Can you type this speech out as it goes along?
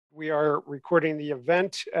We are recording the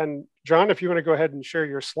event. And John, if you want to go ahead and share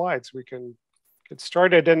your slides, we can get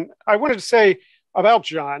started. And I wanted to say about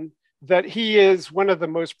John that he is one of the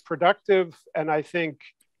most productive and I think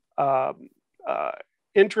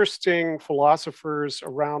interesting philosophers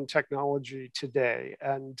around technology today.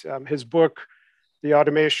 And his book, The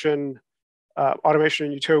Automation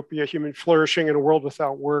and Utopia, Human Flourishing in a World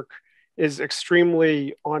Without Work, is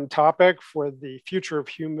extremely on topic for the Future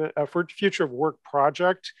of Work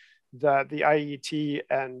project that the IET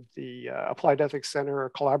and the Applied Ethics Center are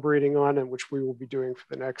collaborating on, and which we will be doing for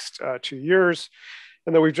the next 2 years,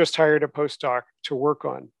 and that we've just hired a postdoc to work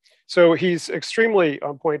on. So he's extremely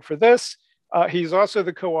on point for this. He's also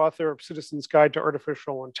the co-author of Citizens Guide to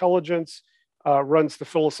Artificial Intelligence, runs the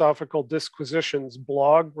Philosophical Disquisitions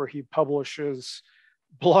blog, where he publishes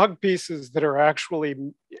blog pieces that are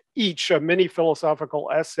actually each a mini philosophical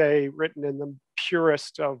essay written in the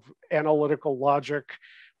purest of analytical logic,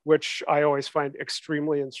 which I always find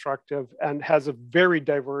extremely instructive, and has a very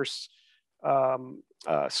diverse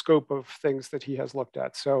scope of things that he has looked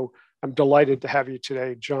at. So I'm delighted to have you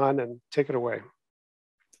today, John, and take it away.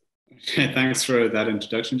 Thanks for that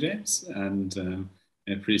introduction, James, and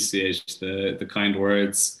I appreciate the kind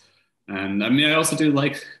words. And I mean, I also do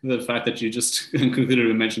like the fact that you just concluded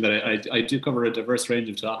and mentioned that I do cover a diverse range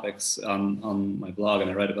of topics on my blog, and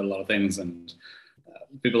I write about a lot of things. And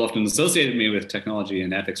people often associate me with technology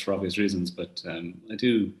and ethics for obvious reasons, but I'm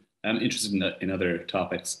interested in other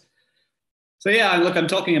topics. So yeah, look, I'm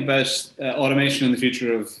talking about automation and the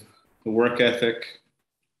future of the work ethic.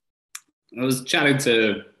 I was chatting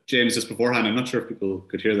to James just beforehand. I'm not sure if people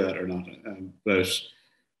could hear that or not, but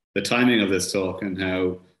the timing of this talk and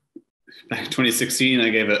how back in 2016, I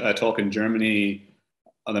gave a talk in Germany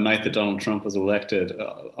on the night that Donald Trump was elected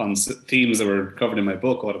on themes that were covered in my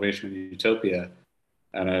book, Automation and Utopia.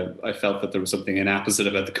 And I felt that there was something inapposite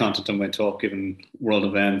about the content of my talk, given world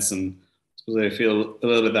events. And I suppose I feel a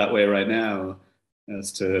little bit that way right now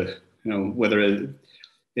as to whether it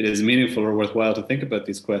is meaningful or worthwhile to think about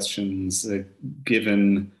these questions,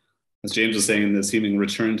 given, as James was saying, the seeming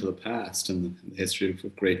return to the past and the history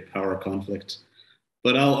of great power conflict.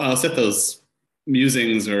 But I'll set those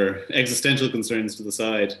musings or existential concerns to the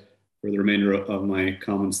side for the remainder of my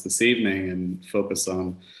comments this evening and focus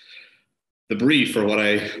on the brief, or what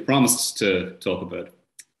I promised to talk about.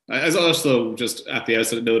 As also, just at the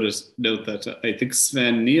outset, note that I think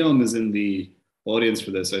Sven Neom is in the audience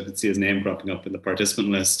for this. I did see his name cropping up in the participant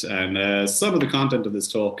list, and some of the content of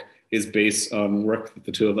this talk is based on work that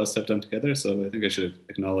the two of us have done together. So I think I should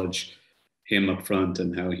acknowledge him up front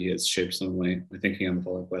and how he has shaped some of my thinking on the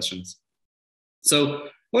following questions. So I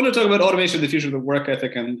want to talk about automation and the future of the work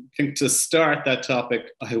ethic, and I think to start that topic,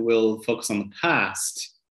 I will focus on the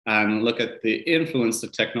past and look at the influence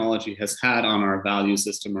that technology has had on our value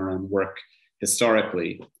system around work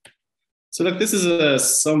historically. So look, this is a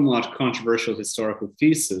somewhat controversial historical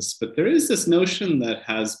thesis, but there is this notion that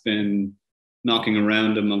has been knocking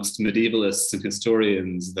around amongst medievalists and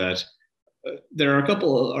historians that there are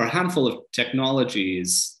a handful of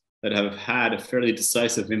technologies that have had a fairly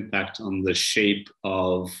decisive impact on the shape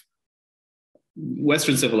of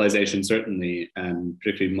Western civilization, certainly, and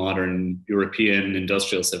particularly modern European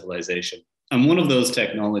industrial civilization. And one of those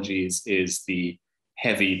technologies is the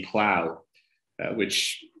heavy plow,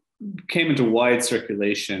 which came into wide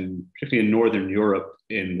circulation, particularly in Northern Europe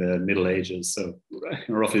in the Middle Ages, so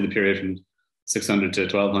roughly the period from 600 to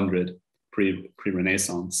 1200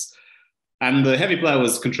 pre-Renaissance. And the heavy plow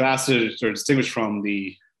was contrasted or distinguished from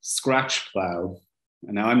the scratch plow.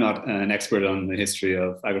 And now I'm not an expert on the history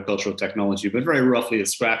of agricultural technology, but very roughly a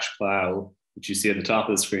scratch plow, which you see at the top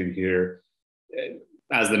of the screen here,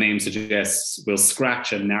 as the name suggests, will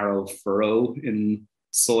scratch a narrow furrow in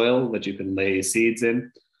soil that you can lay seeds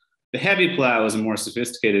in. The heavy plow is a more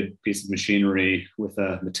sophisticated piece of machinery with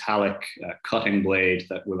a metallic cutting blade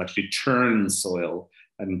that will actually churn soil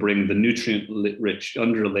and bring the nutrient-rich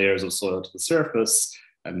under layers of soil to the surface,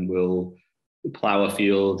 and will plow a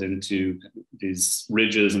field into these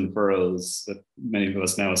ridges and furrows that many of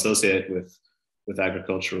us now associate with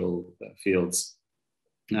agricultural fields.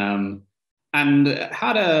 And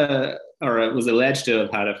it was alleged to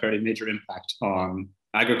have had a fairly major impact on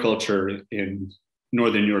agriculture in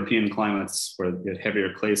Northern European climates where you had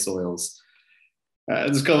heavier clay soils.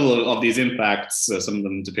 There's a couple of these impacts, some of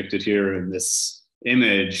them depicted here in this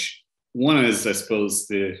image. One is, I suppose,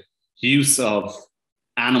 the use of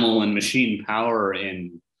animal and machine power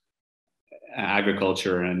in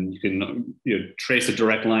agriculture, and you can trace a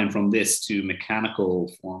direct line from this to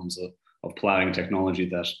mechanical forms of plowing technology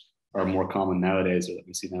that are more common nowadays, or that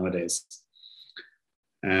we see nowadays.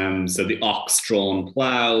 So the ox-drawn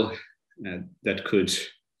plow that could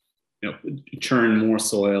churn more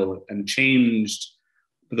soil, and changed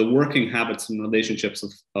the working habits and relationships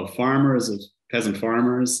of farmers, of peasant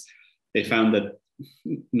farmers. They found that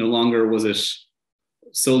no longer was it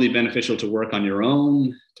solely beneficial to work on your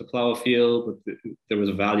own to plow a field, but there was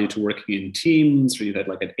a value to working in teams, where you had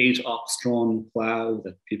like an 8 ox-drawn plow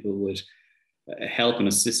that people would help and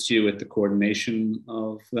assist you with the coordination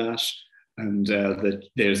of that. And that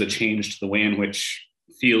there's a change to the way in which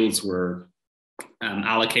fields were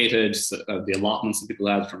allocated, the allotments that people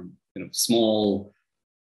had, from small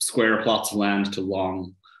square plots of land to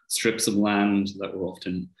long strips of land that were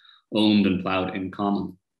often owned and plowed in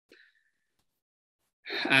common.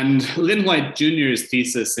 And Lynn White Jr.'s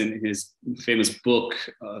thesis in his famous book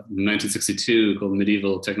of 1962 called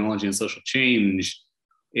Medieval Technology and Social Change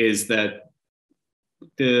is that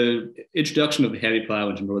the introduction of the heavy plow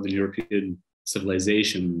into Northern European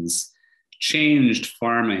civilizations changed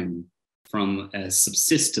farming from a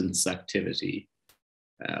subsistence activity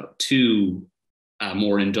to a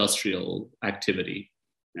more industrial activity.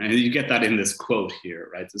 And you get that in this quote here,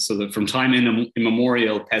 right? So that from time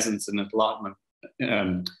immemorial, peasants in allotment,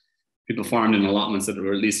 people farmed in allotments that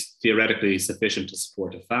were at least theoretically sufficient to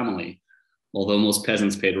support a family. Although most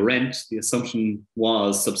peasants paid rent, the assumption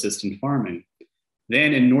was subsistent farming.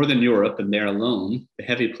 Then in Northern Europe, and there alone, the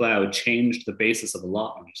heavy plow changed the basis of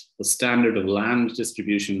allotment. The standard of land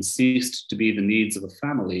distribution ceased to be the needs of a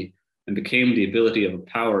family and became the ability of a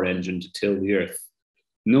power engine to till the earth.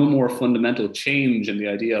 No more fundamental change in the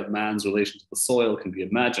idea of man's relation to the soil can be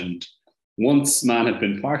imagined. Once man had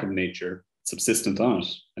been part of nature, subsistent on it,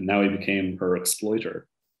 and now he became her exploiter.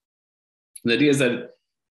 The idea is that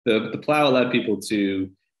the plow allowed people to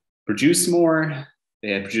produce more. They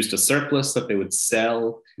had produced a surplus that they would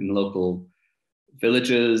sell in local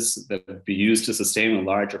villages that would be used to sustain a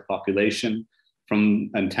larger population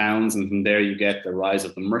and towns. And from there, you get the rise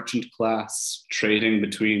of the merchant class, trading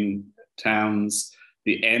between towns,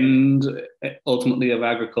 the end ultimately of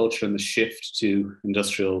agriculture, and the shift to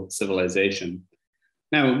industrial civilization.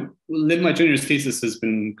 Now, Lynn White Jr.'s thesis has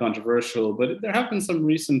been controversial, but there have been some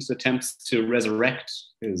recent attempts to resurrect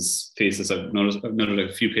his thesis. I've noted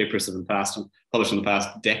a few papers have been published in the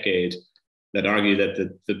past decade that argue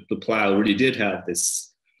that the plow really did have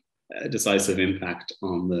this decisive impact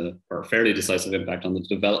fairly decisive impact on the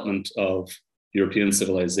development of European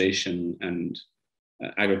civilization and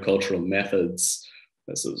agricultural methods.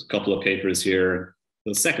 So there's a couple of papers here.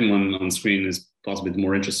 The second one on screen is possibly the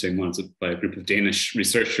more interesting one. It's by a group of Danish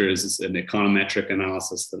researchers. It's an econometric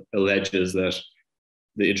analysis that alleges that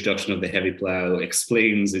the introduction of the heavy plow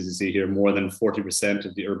explains, as you see here, more than 40%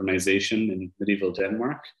 of the urbanization in medieval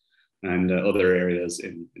Denmark and other areas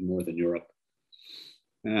in Northern Europe.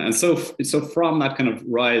 And so from that kind of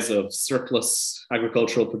rise of surplus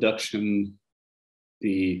agricultural production,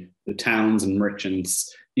 the towns and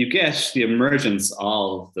merchants, you get the emergence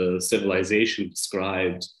of the civilization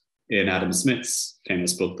described in Adam Smith's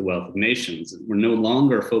famous book, The Wealth of Nations. We're no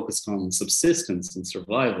longer focused on subsistence and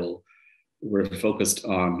survival. We're focused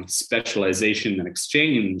on specialization and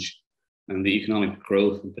exchange and the economic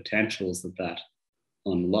growth and potentials that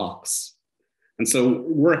unlocks. And so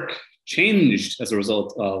work changed as a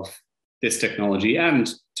result of this technology. And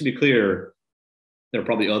to be clear, there are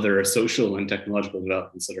probably other social and technological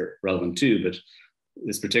developments that are relevant too, but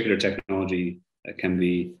this particular technology can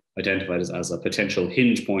be identified as a potential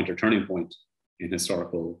hinge point or turning point in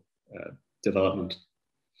historical development.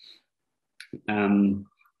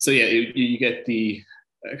 So yeah, you get the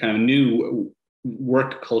kind of new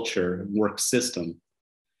work culture, work system,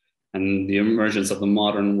 and the emergence of the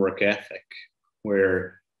modern work ethic,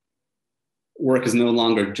 where work is no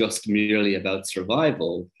longer just merely about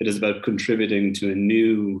survival. It is about contributing to a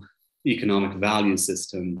new economic value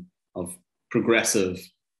system of progressive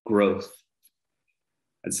growth.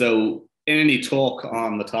 And so in any talk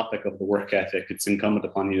on the topic of the work ethic, it's incumbent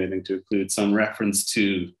upon you, I think, to include some reference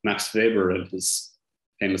to Max Weber and his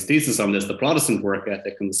famous thesis on this, The Protestant Work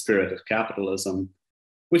Ethic and the Spirit of Capitalism,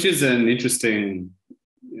 which is an interesting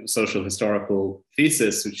social historical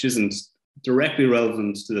thesis, which isn't directly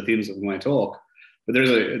relevant to the themes of my talk. But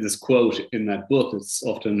there's this quote in that book that's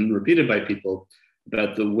often repeated by people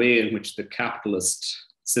about the way in which the capitalist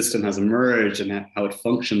system has emerged and how it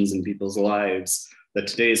functions in people's lives, that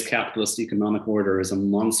today's capitalist economic order is a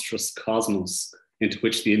monstrous cosmos into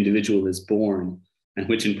which the individual is born, and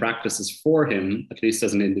which in practice is for him, at least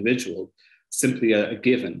as an individual, simply a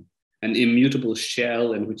given, an immutable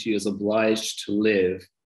shell in which he is obliged to live.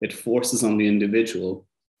 It forces on the individual,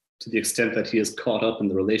 to the extent that he is caught up in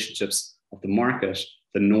the relationships of the market,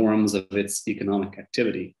 the norms of its economic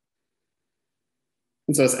activity.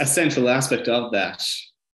 And so a central aspect of that,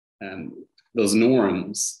 those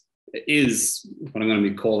norms, is what I'm going to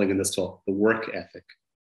be calling in this talk the work ethic,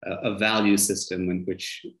 a value system in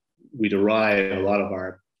which we derive a lot of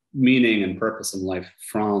our meaning and purpose in life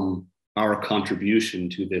from our contribution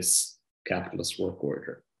to this capitalist work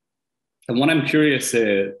order. And what I'm curious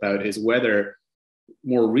about is whether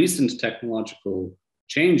more recent technological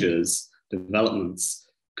changes, developments,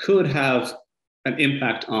 could have an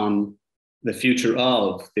impact on the future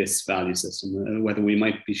of this value system, and whether we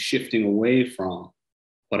might be shifting away from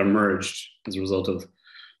what emerged as a result of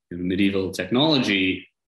medieval technology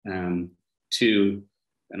to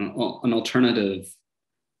an alternative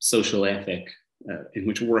social ethic in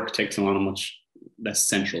which work takes on a much less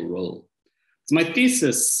central role. So my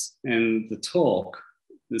thesis in the talk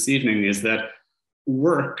this evening is that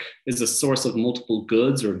work is a source of multiple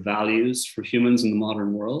goods or values for humans in the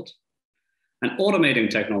modern world. And automating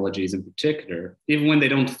technologies in particular, even when they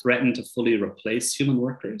don't threaten to fully replace human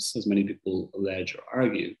workers, as many people allege or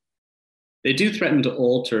argue, they do threaten to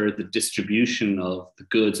alter the distribution of the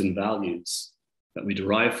goods and values that we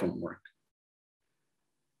derive from work.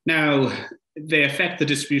 Now, they affect the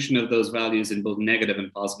distribution of those values in both negative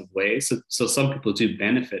and positive ways. So some people do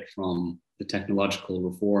benefit from the technological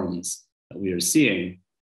reforms that we are seeing.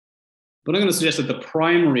 But I'm going to suggest that the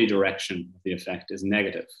primary direction of the effect is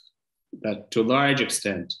negative, that to a large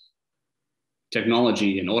extent,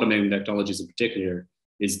 technology and automating technologies in particular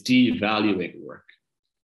is devaluing work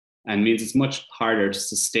and means it's much harder to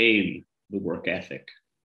sustain the work ethic.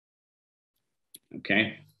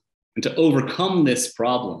 Okay? And to overcome this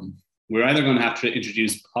problem, we're either going to have to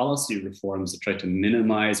introduce policy reforms that try to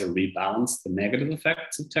minimize or rebalance the negative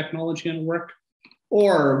effects of technology on work,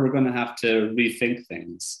 or we're going to have to rethink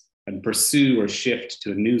things and pursue or shift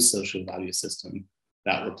to a new social value system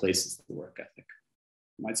that replaces the work ethic.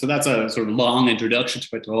 Right? So that's a sort of long introduction to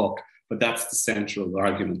my talk, but that's the central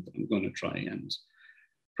argument that I'm going to try and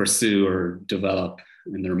pursue or develop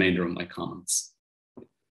in the remainder of my comments.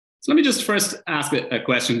 So let me just first ask a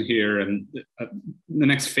question here, and the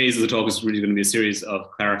next phase of the talk is really going to be a series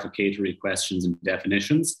of clarificatory questions and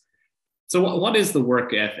definitions. So what is the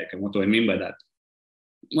work ethic, and what do I mean by that?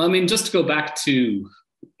 Well, I mean, just to go back to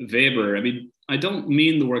Weber, I mean, I don't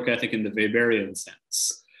mean the work ethic in the Weberian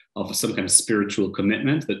sense of some kind of spiritual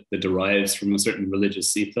commitment that derives from a certain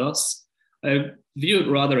religious ethos. I view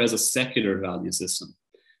it rather as a secular value system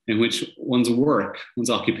in which one's work,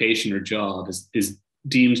 one's occupation or job is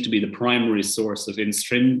deemed to be the primary source of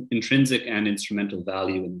intrinsic and instrumental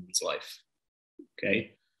value in one's life.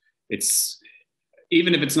 Okay, it's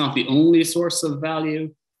even if it's not the only source of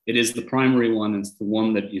value, it is the primary one. It's the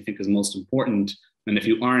one that you think is most important. And if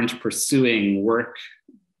you aren't pursuing work,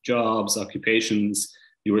 jobs, occupations,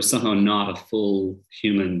 you are somehow not a full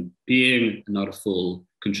human being, not a full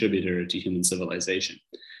contributor to human civilization.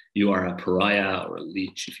 You are a pariah or a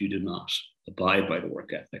leech if you do not abide by the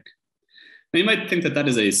work ethic. Now, you might think that that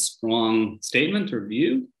is a strong statement or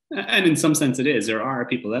view, and in some sense it is. There are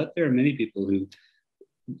people out there, many people who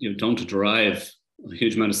don't derive a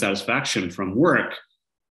huge amount of satisfaction from work.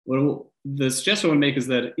 Well, the suggestion I want to make is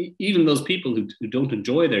that even those people who don't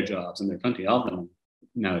enjoy their jobs, and there are plenty of them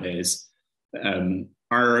nowadays,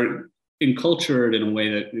 are encultured in a way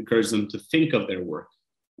that encourages them to think of their work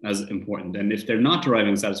as important. And if they're not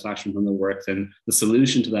deriving satisfaction from their work, then the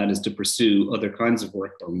solution to that is to pursue other kinds of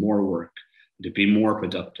work or more work, to be more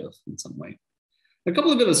productive in some way. A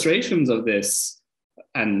couple of illustrations of this,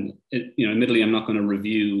 and admittedly, I'm not going to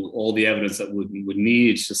review all the evidence that would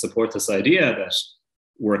need to support this idea that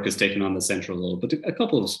work has taken on the central role, but a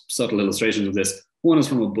couple of subtle illustrations of this. One is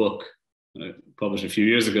from a book published a few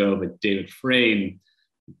years ago by David Frame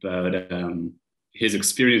about his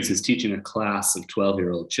experiences teaching a class of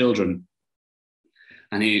 12-year-old children.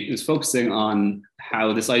 And he was focusing on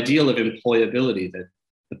how this ideal of employability, that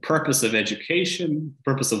the purpose of education,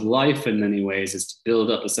 the purpose of life in many ways, is to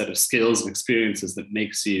build up a set of skills and experiences that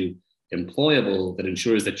makes you employable, that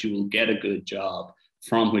ensures that you will get a good job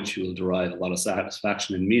from which you will derive a lot of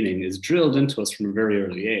satisfaction and meaning, is drilled into us from a very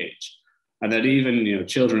early age. And that even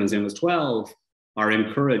children as young as 12 are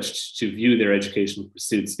encouraged to view their educational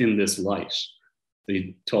pursuits in this light.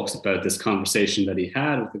 He talks about this conversation that he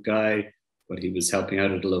had with a guy when he was helping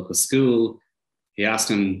out at a local school. He asked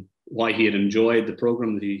him why he had enjoyed the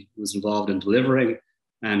program that he was involved in delivering.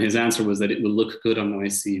 And his answer was that it will look good on my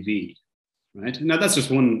CV, right? Now, that's just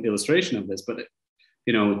one illustration of this, but,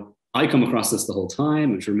 I come across this the whole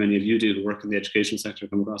time. I'm sure many of you do who work in the education sector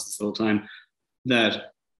come across this the whole time,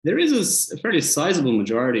 that there is a fairly sizable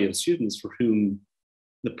majority of students for whom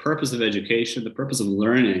the purpose of education, the purpose of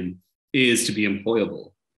learning is to be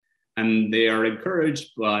employable. And they are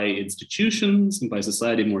encouraged by institutions and by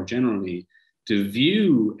society more generally to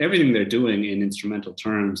view everything they're doing in instrumental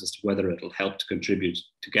terms as to whether it'll help to contribute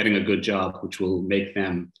to getting a good job, which will make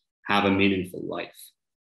them have a meaningful life.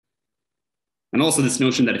 And also this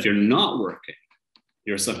notion that if you're not working,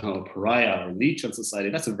 you're somehow a pariah or leech on society.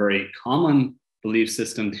 That's a very common belief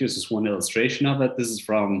system. Here's just one illustration of it. This is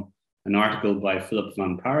from an article by Philip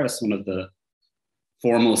van Parijs, one of the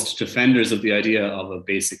foremost defenders of the idea of a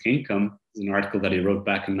basic income. It's an article that he wrote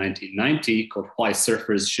back in 1990 called Why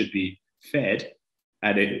Surfers Should Be Fed.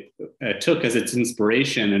 And it took as its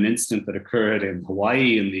inspiration an incident that occurred in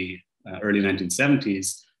Hawaii in the early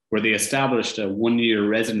 1970s, where they established a 1-year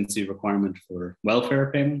residency requirement for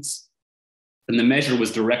welfare payments. And the measure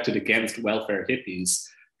was directed against welfare hippies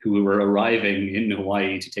who were arriving in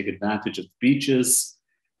Hawaii to take advantage of the beaches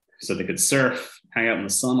so they could surf, hang out in the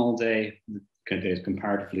sun all day, get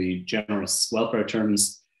comparatively generous welfare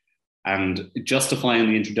terms. And justifying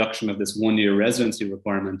the introduction of this 1-year residency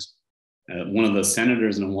requirement, one of the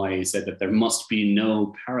senators in Hawaii said that there must be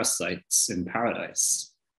no parasites in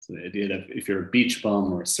paradise. So the idea that if you're a beach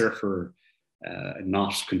bum or a surfer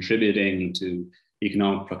not contributing to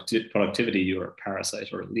economic productivity, you're a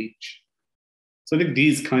parasite or a leech. So I think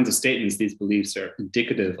these kinds of statements, these beliefs are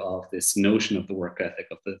indicative of this notion of the work ethic,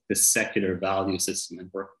 of this secular value system in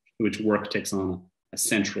work, which work takes on a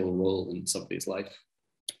central role in somebody's life.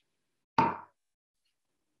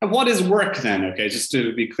 And what is work then? Okay, just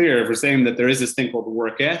to be clear, if we're saying that there is this thing called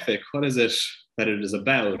work ethic, what is it that it is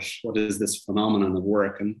about? What is this phenomenon of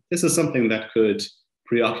work? And this is something that could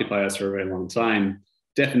preoccupy us for a very long time.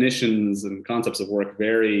 Definitions and concepts of work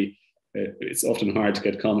vary. It's often hard to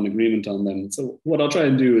get common agreement on them. So what I'll try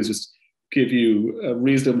and do is just give you a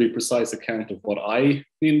reasonably precise account of what I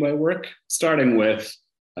mean by work, starting with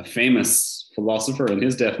a famous philosopher and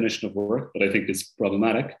his definition of work that I think is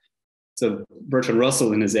problematic. So Bertrand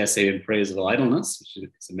Russell, in his essay In Praise of Idleness, which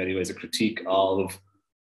is in many ways a critique of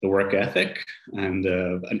the work ethic and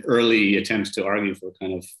an early attempt to argue for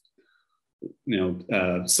kind of,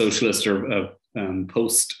 socialist or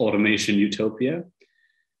post-automation utopia,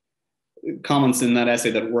 comments in that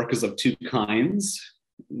essay that work is of two kinds.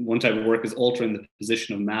 One type of work is altering the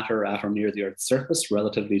position of matter at or near the Earth's surface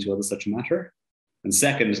relatively to other such matter. And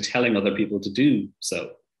second, telling other people to do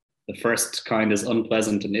so. The first kind is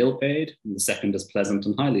unpleasant and ill-paid, and the second is pleasant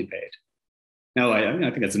and highly paid. Now, I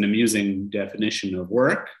think it's an amusing definition of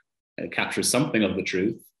work. It captures something of the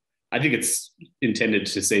truth. I think it's intended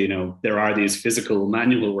to say, there are these physical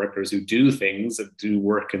manual workers who do things and do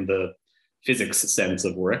work in the physics sense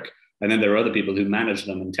of work. And then there are other people who manage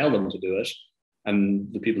them and tell them to do it. And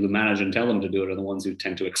the people who manage and tell them to do it are the ones who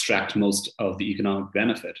tend to extract most of the economic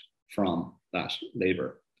benefit from that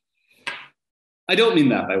labor. I don't mean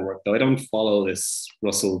that by work, though. I don't follow this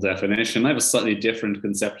Russell definition. I have a slightly different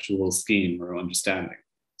conceptual scheme or understanding.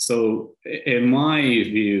 So in my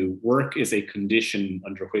view, work is a condition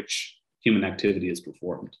under which human activity is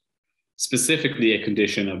performed, specifically a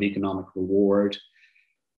condition of economic reward.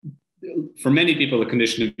 For many people, a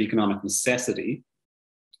condition of economic necessity.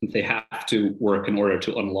 They have to work in order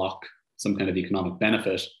to unlock some kind of economic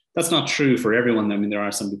benefit. That's not true for everyone. I mean, there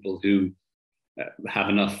are some people who have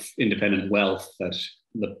enough independent wealth that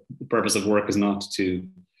the purpose of work is not to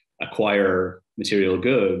acquire material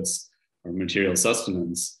goods or material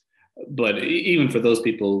sustenance. But even for those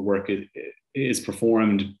people, work is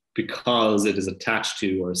performed because it is attached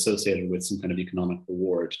to or associated with some kind of economic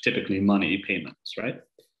reward, typically money payments, right?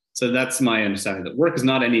 So that's my understanding, that work is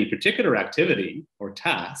not any particular activity or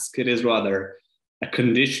task. It is rather a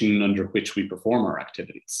condition under which we perform our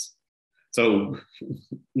activities. So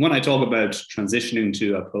when I talk about transitioning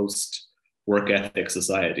to a post-work ethic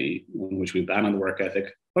society in which we ban on the work ethic,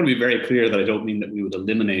 I want to be very clear that I don't mean that we would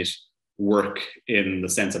eliminate work in the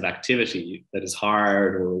sense of activity that is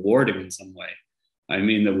hard or rewarding in some way. I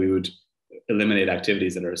mean that we would eliminate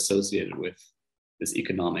activities that are associated with this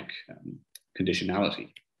economic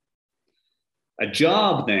conditionality. A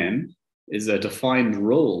job, then, is a defined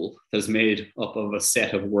role that is made up of a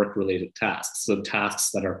set of work-related tasks, so tasks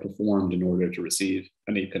that are performed in order to receive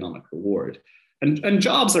an economic reward. And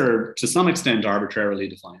jobs are, to some extent, arbitrarily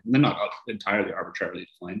defined. They're not entirely arbitrarily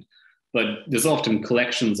defined, but there's often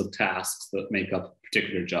collections of tasks that make up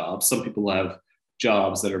particular jobs. Some people have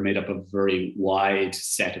jobs that are made up of a very wide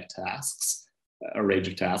set of tasks, a range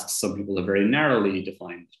of tasks. Some people have very narrowly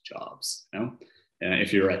defined jobs,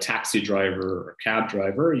 if you're a taxi driver or a cab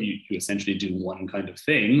driver, you essentially do one kind of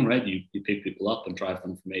thing, right? You pick people up and drive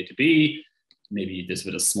them from A to B. Maybe there's a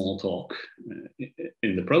bit of small talk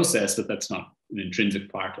in the process, but that's not an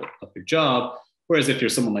intrinsic part of your job. Whereas if you're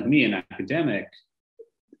someone like me, an academic,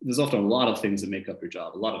 there's often a lot of things that make up your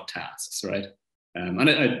job, a lot of tasks, right?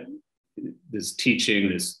 There's teaching,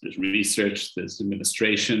 there's research, there's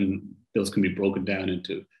administration. Those can be broken down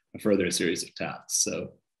into a further series of tasks.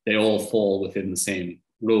 So they all fall within the same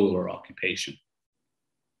role or occupation.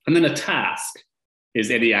 And then a task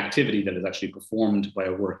is any activity that is actually performed by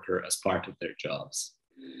a worker as part of their jobs.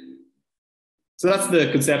 So that's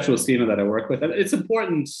the conceptual schema that I work with. And it's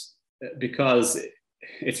important because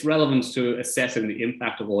it's relevant to assessing the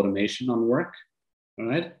impact of automation on work, all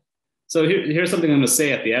right? So here's something I'm going to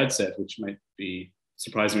say at the outset, which might be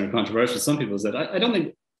surprising or controversial to some people, is that I don't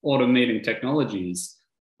think automating technologies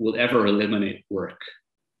will ever eliminate work,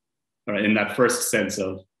 all right, in that first sense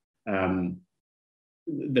of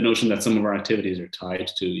the notion that some of our activities are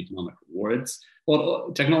tied to economic rewards.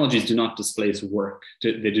 Well, technologies do not displace work.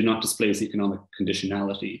 They do not displace economic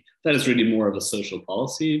conditionality. That is really more of a social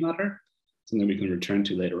policy matter, something we can return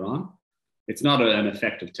to later on. It's not an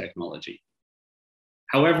effect of technology.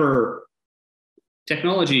 However,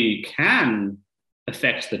 technology can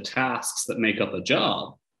affect the tasks that make up a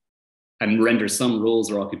job and render some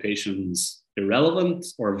roles or occupations irrelevant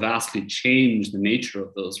or vastly change the nature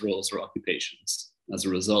of those roles or occupations as a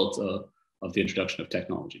result of the introduction of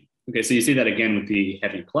technology. Okay, so you see that again with the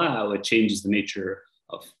heavy plow. It changes the nature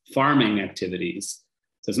of farming activities.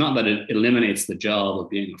 So it's not that it eliminates the job of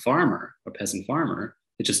being a farmer, a peasant farmer.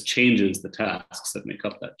 It just changes the tasks that make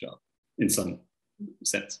up that job in some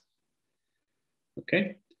sense.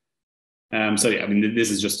 Okay. So yeah, I mean,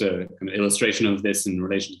 this is just a kind of illustration of this in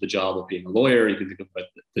relation to the job of being a lawyer. You can think about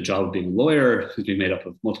the job of being a lawyer as being made up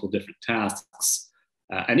of multiple different tasks.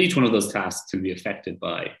 And each one of those tasks can be affected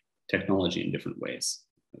by technology in different ways.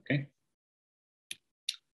 Okay.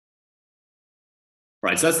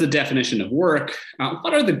 Right, so that's the definition of work.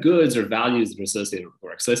 What are the goods or values that are associated with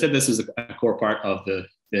work? So I said this is a core part of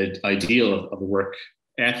the ideal of the work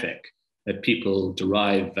ethic, that people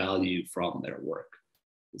derive value from their work.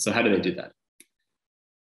 So how do they do that?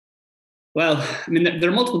 Well, I mean, there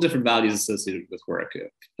are multiple different values associated with work.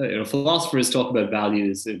 Philosophers talk about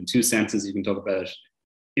values in two senses. You can talk about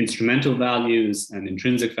instrumental values and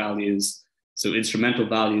intrinsic values. So instrumental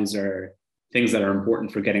values are things that are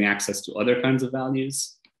important for getting access to other kinds of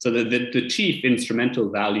values. So the chief instrumental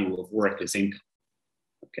value of work is income,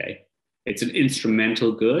 okay? It's an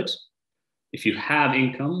instrumental good. If you have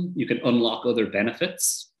income, you can unlock other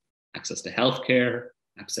benefits, access to healthcare,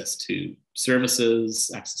 access to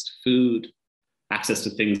services, access to food, access to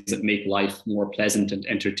things that make life more pleasant and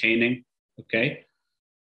entertaining, okay?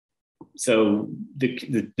 So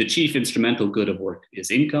the chief instrumental good of work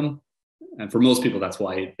is income. And for most people, that's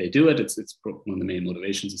why they do it. It's one of the main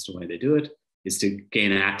motivations as to why they do it, is to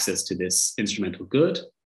gain access to this instrumental good.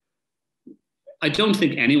 I don't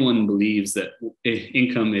think anyone believes that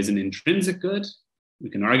income is an intrinsic good. We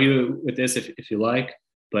can argue with this if you like,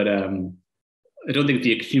 but I don't think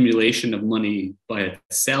the accumulation of money by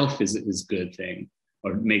itself is a good thing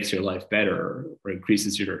or makes your life better or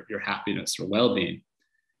increases your happiness or well-being.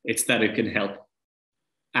 It's that it can help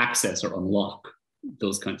access or unlock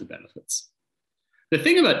those kinds of benefits. The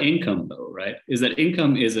thing about income, though, right, is that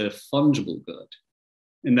income is a fungible good,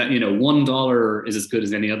 in that, $1 is as good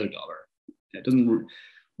as any other dollar. It doesn't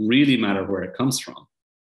really matter where it comes from.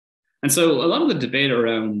 And so a lot of the debate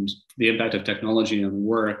around the impact of technology on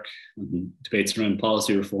work, and debates around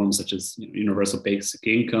policy reforms such as universal basic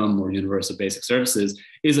income or universal basic services,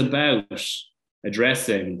 is about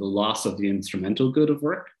addressing the loss of the instrumental good of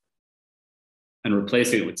work and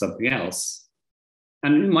replacing it with something else.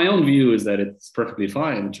 And my own view is that it's perfectly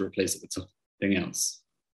fine to replace it with something else.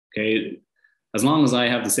 Okay, as long as I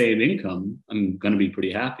have the same income, I'm going to be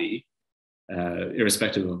pretty happy,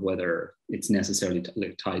 irrespective of whether it's necessarily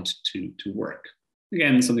tied to work.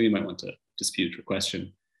 Again, something you might want to dispute or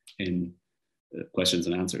question in questions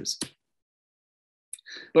and answers.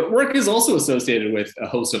 But work is also associated with a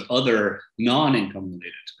host of other non-income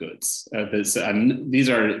related goods. And these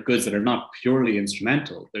are goods that are not purely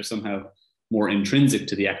instrumental. They're somehow more intrinsic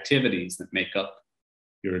to the activities that make up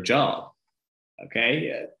your job.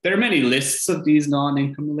 Okay, there are many lists of these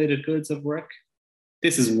non-income related goods of work.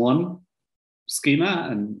 This is one schema,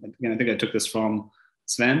 and again, I think I took this from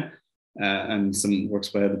Sven and some works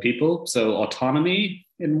by other people. So autonomy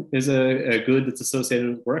is a good that's associated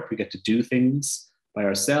with work. We get to do things by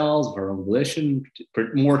ourselves, of our own volition,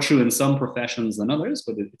 more true in some professions than others,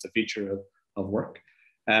 but it's a feature of work.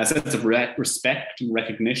 A sense of respect and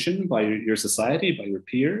recognition by your society, by your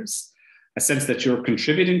peers, a sense that you're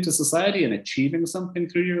contributing to society and achieving something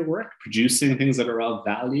through your work, producing things that are of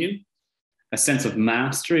value, a sense of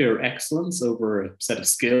mastery or excellence over a set of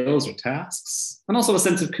skills or tasks, and also a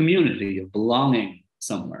sense of community, of belonging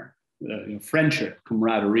somewhere, friendship,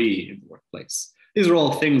 camaraderie in the workplace. These are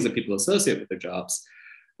all things that people associate with their jobs.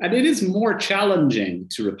 And it is more challenging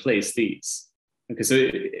to replace these. Okay, so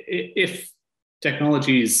if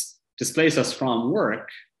technologies displace us from work,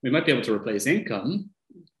 we might be able to replace income.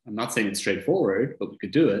 I'm not saying it's straightforward, but we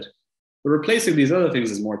could do it. But replacing these other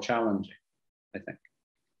things is more challenging, I think.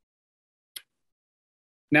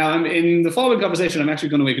 Now, in the following conversation, I'm actually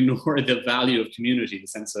going to ignore the value of community, the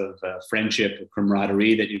sense of friendship or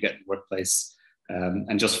camaraderie that you get in the workplace,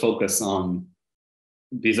 and just focus on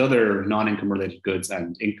these other non-income related goods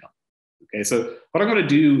and income. Okay, so what I'm going to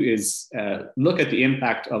do is look at the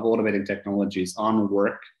impact of automating technologies on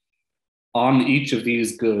work, on each of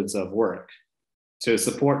these goods of work, to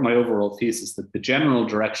support my overall thesis that the general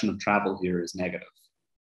direction of travel here is negative.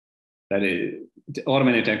 That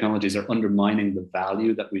automated technologies are undermining the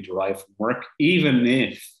value that we derive from work, even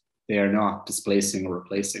if they are not displacing or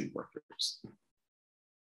replacing workers.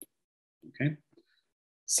 Okay,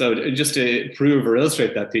 so just to prove or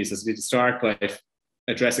illustrate that thesis, we need to start by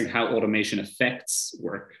addressing how automation affects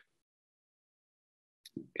work.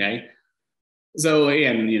 Okay, so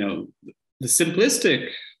again, the simplistic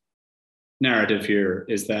narrative here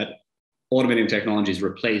is that automating technologies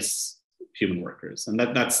replace human workers. And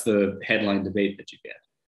that's the headline debate that you get,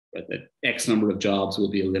 right? That X number of jobs will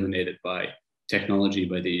be eliminated by technology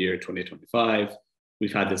by the year 2025.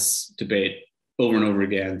 We've had this debate over and over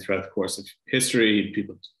again throughout the course of history.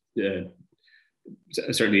 People,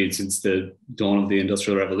 certainly since the dawn of the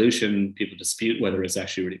Industrial Revolution, people dispute whether it's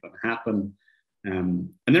actually really going to happen. And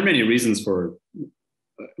there are many reasons for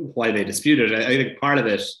why they dispute it. I think part of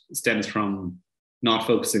it stems from not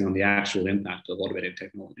focusing on the actual impact of automated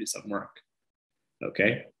technologies on work.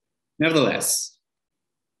 Okay. Nevertheless,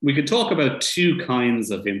 we could talk about two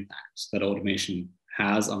kinds of impacts that automation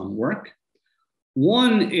has on work.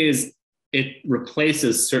 One is it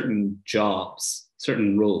replaces certain jobs,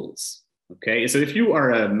 certain roles. Okay. So if you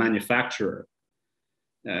are a manufacturer,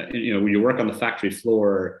 you work on the factory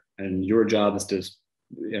floor and your job is to,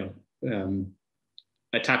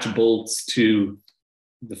 attach bolts to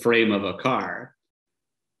the frame of a car.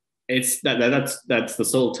 That's the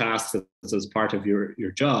sole task that's as part of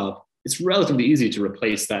your job. It's relatively easy to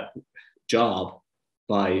replace that job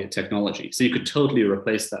by technology. So you could totally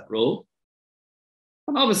replace that role.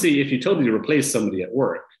 And obviously, if you totally replace somebody at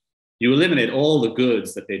work, you eliminate all the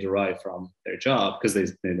goods that they derive from their job because they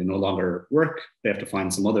no longer work. They have to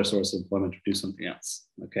find some other source of employment or do something else.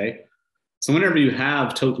 Okay. So whenever you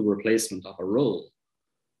have total replacement of a role,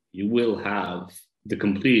 you will have the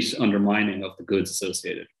complete undermining of the goods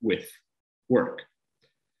associated with work.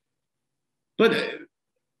 But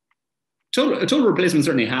total replacement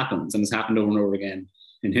certainly happens and has happened over and over again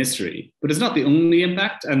in history, but it's not the only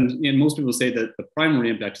impact. And most people say that the primary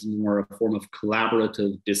impact is more a form of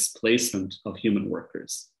collaborative displacement of human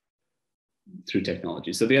workers through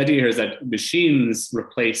technology. So the idea here is that machines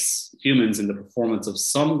replace humans in the performance of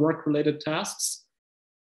some work-related tasks,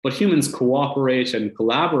 but humans cooperate and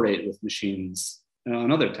collaborate with machines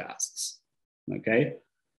on other tasks, okay?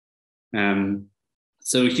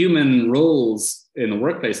 So human roles in the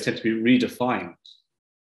workplace tend to be redefined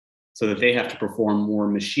so that they have to perform more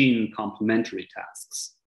machine complementary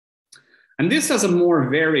tasks. And this has a more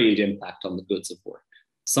varied impact on the goods of work.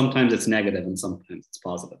 Sometimes it's negative and sometimes it's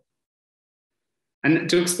positive. And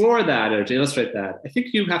to explore that or to illustrate that, I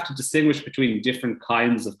think you have to distinguish between different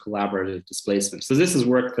kinds of collaborative displacement. So this is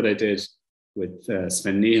work that I did with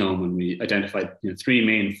Sven Nyholm when we identified three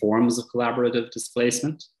main forms of collaborative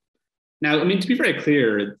displacement. Now, to be very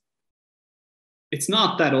clear, it's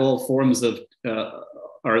not that all forms of,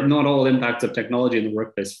 or not all impacts of technology in the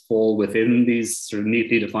workplace fall within these sort of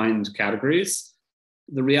neatly defined categories.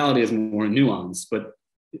 The reality is more nuanced, but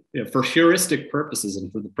for heuristic purposes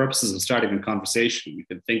and for the purposes of starting a conversation, we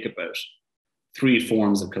can think about three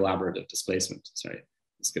forms of collaborative displacement. Sorry,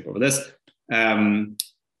 I'll skip over this.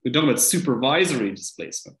 We're talking about supervisory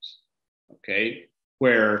displacement, okay,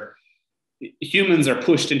 where humans are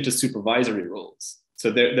pushed into supervisory roles. So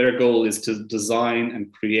their goal is to design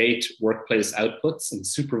and create workplace outputs and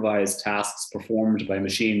supervise tasks performed by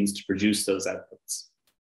machines to produce those outputs.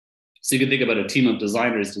 So you can think about a team of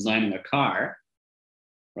designers designing a car,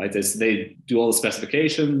 right? They do all the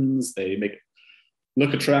specifications, they make it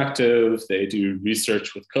look attractive, they do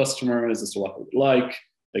research with customers as to what they would like,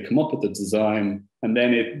 they come up with the design, and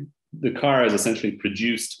then the car is essentially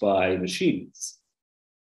produced by machines.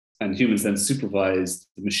 And humans then supervise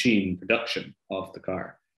the machine production of the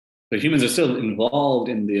car. But humans are still involved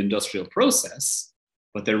in the industrial process,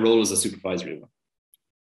 but their role is a supervisory one.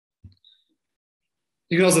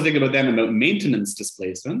 You can also think about maintenance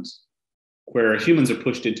displacement, where humans are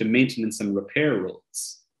pushed into maintenance and repair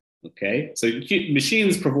roles. Okay, so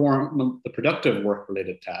machines perform the productive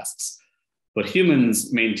work-related tasks, but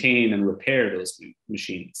humans maintain and repair those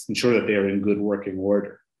machines, ensure that they are in good working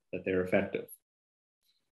order, that they're effective.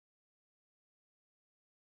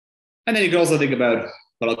 And then you can also think about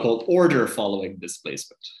what I'll call order following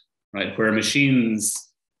displacement, right? Where machines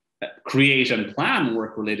create and plan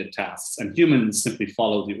work-related tasks and humans simply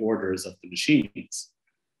follow the orders of the machines.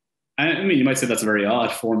 I mean, you might say that's a very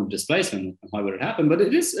odd form of displacement. Why would it happen? But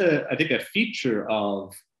it is, I think, a feature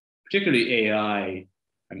of particularly AI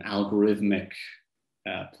and algorithmic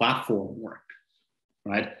platform work,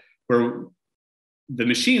 right? Where the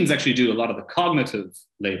machines actually do a lot of the cognitive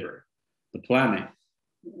labor, the planning,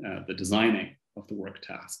 the designing of the work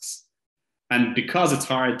tasks. And because it's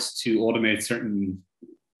hard to automate certain,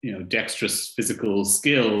 dexterous physical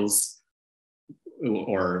skills,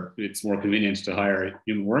 or it's more convenient to hire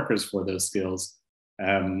human workers for those skills,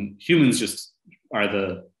 humans just are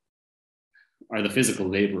the physical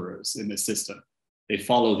laborers in this system. They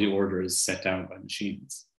follow the orders set down by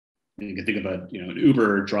machines. You can think about an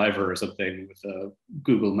Uber driver or something with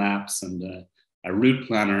Google Maps and a route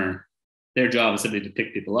planner. Their job is simply to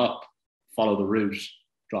pick people up, follow the route,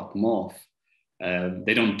 drop them off.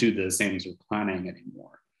 They don't do the same sort of planning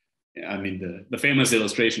anymore. I mean, the famous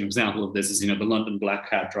illustration example of this is, the London black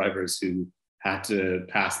cab drivers who had to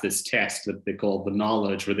pass this test that they called the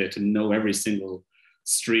knowledge, where they had to know every single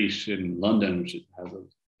street in London, which has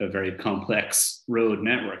a very complex road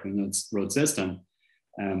network and its road system.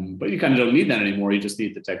 But you kind of don't need that anymore. You just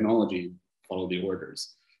need the technology, follow the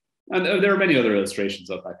orders. And there are many other illustrations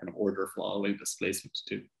of that kind of order following displacement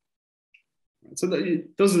too. So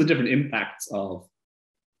those are the different impacts of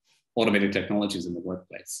automating technologies in the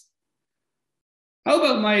workplace. How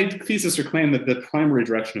about my thesis or claim that the primary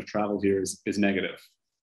direction of travel here is negative?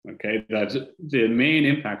 Okay, that the main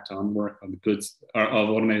impact on work on the goods of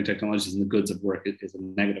automated technologies and the goods of work is a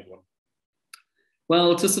negative one.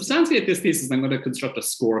 Well, to substantiate this thesis, I'm going to construct a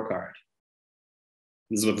scorecard.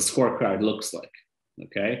 This is what the scorecard looks like.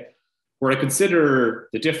 Okay, where I consider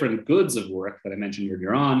the different goods of work that I mentioned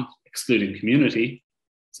earlier on, excluding community,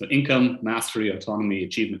 so income, mastery, autonomy,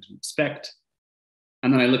 achievement, and respect.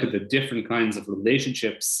 And then I look at the different kinds of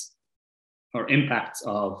relationships or impacts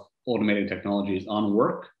of automating technologies on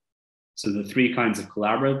work. So the three kinds of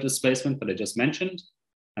collaborative displacement that I just mentioned,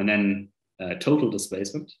 and then total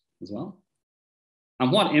displacement as well.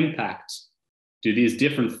 And what impact do these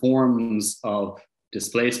different forms of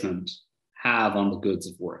displacement have on the goods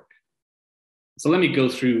of work? So let me go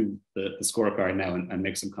through the scorecard now and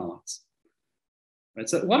make some comments. Right,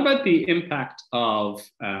 so what about the impact of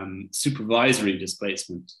supervisory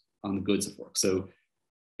displacement on the goods of work? So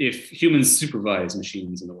if humans supervise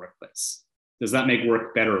machines in the workplace, does that make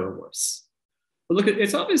work better or worse? Well, look,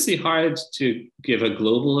 it's obviously hard to give a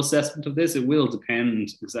global assessment of this. It will depend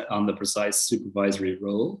on the precise supervisory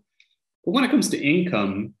role. But when it comes to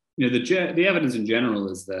income, the evidence in general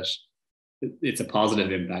is that it's a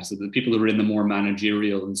positive impact. So the people who are in the more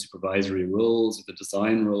managerial and supervisory roles, or the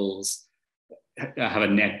design roles, have a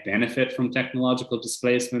net benefit from technological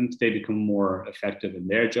displacement. They become more effective in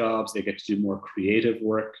their jobs. They get to do more creative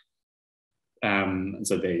work. And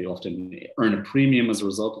so they often earn a premium as a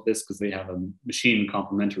result of this because they have a machine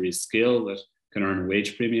complementary skill that can earn a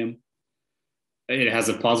wage premium. It has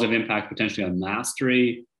a positive impact potentially on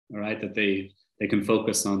mastery, all right, that they can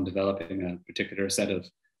focus on developing a particular set of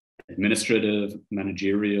administrative,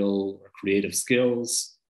 managerial, or creative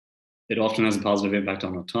skills. It often has a positive impact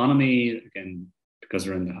on autonomy, again, because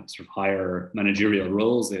they're in the sort of higher managerial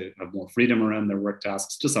roles. They have more freedom around their work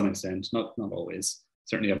tasks to some extent, not always,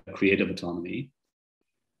 certainly have creative autonomy.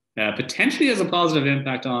 Potentially has a positive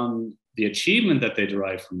impact on the achievement that they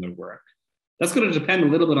derive from their work. That's going to depend a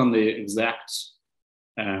little bit on the exact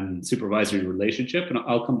supervisory relationship. And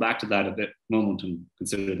I'll come back to that a bit moment and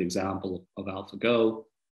consider the example of AlphaGo.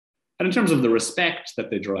 And in terms of the respect that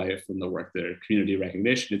they derive from the work, their community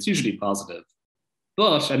recognition, it's usually positive.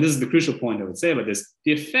 But, and this is the crucial point I would say about this,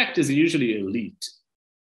 the effect is usually elite.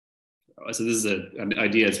 So this is an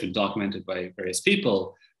idea that's been documented by various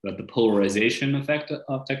people about the polarization effect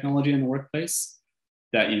of technology in the workplace,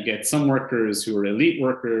 that you get some workers who are elite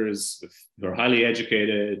workers, who are highly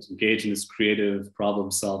educated, engaged in this creative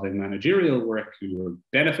problem-solving managerial work, who are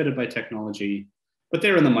benefited by technology, but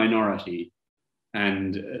they're in the minority.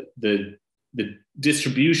 And the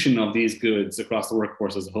distribution of these goods across the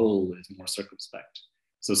workforce as a whole is more circumspect.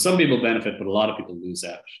 So some people benefit, but a lot of people lose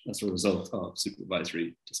out as a result of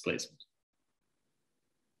supervisory displacement.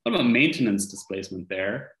 What about maintenance displacement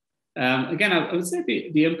there? Again, I would say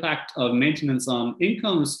the impact of maintenance on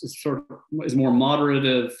income is more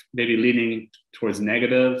moderative, maybe leaning towards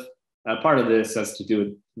negative. Part of this has to do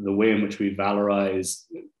with the way in which we valorize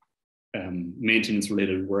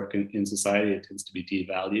maintenance-related work in society. It tends to be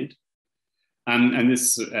devalued. And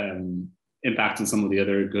this impacts on some of the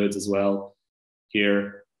other goods as well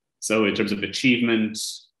here. So in terms of achievement,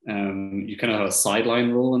 you kind of have a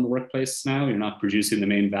sideline role in the workplace now. You're not producing the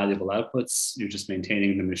main valuable outputs. You're just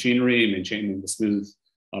maintaining the machinery, maintaining the smooth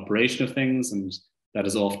operation of things. And that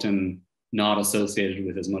is often not associated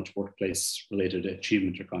with as much workplace-related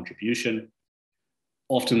achievement or contribution.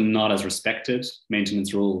 Often not as respected.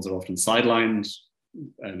 Maintenance roles are often sidelined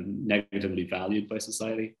and negatively valued by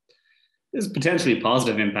society. There's potentially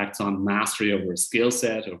positive impacts on mastery over a skill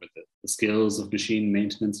set, over the skills of machine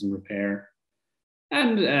maintenance and repair.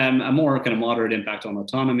 And a more kind of moderate impact on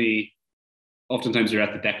autonomy. Oftentimes you're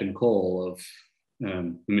at the beck and call of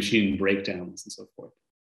machine breakdowns and so forth.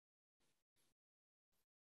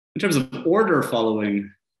 In terms of order following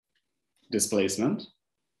displacement,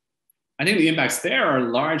 I think the impacts there are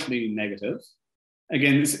largely negative.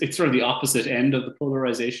 Again, it's sort of the opposite end of the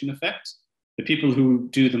polarization effect. The people who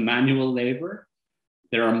do the manual labor,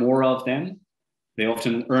 there are more of them. They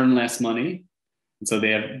often earn less money. And so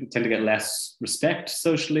they tend to get less respect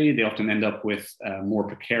socially. They often end up with more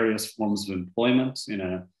precarious forms of employment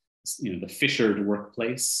in the fissured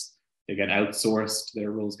workplace. They get outsourced,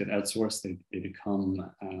 their roles get outsourced. They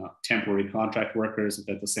become temporary contract workers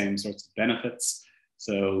without the same sorts of benefits.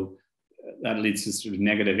 So that leads to sort of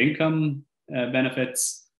negative income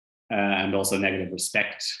benefits and also negative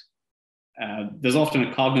respect. There's often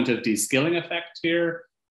a cognitive de-skilling effect here.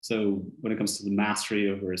 So when it comes to the mastery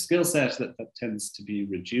over a skill set, that tends to be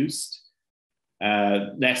reduced.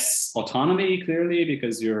 Less autonomy, clearly,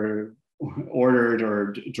 because you're ordered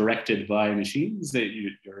or directed by machines, that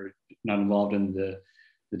you're not involved in the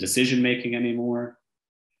decision-making anymore.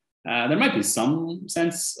 There might be some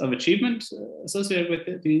sense of achievement associated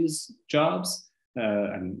with these jobs.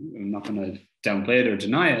 I'm not going to downplay it or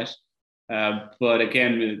deny it. But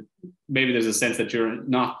again, maybe there's a sense that you're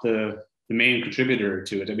not the main contributor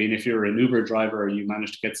to it. I mean, if you're an Uber driver, you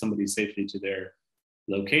manage to get somebody safely to their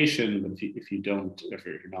location, but if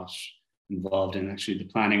you're not involved in actually the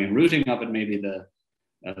planning and routing of it, maybe the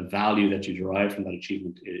value that you derive from that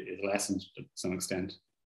achievement is lessened to some extent.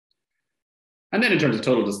 And then in terms of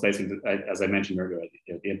total displacement, as I mentioned earlier,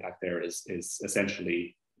 the impact there is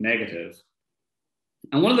essentially negative.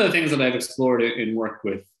 And one of the things that I've explored in work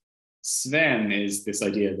with Sven is this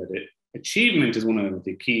idea that achievement is one of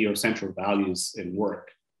the key or central values in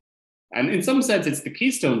work. And in some sense, it's the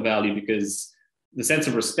keystone value because the sense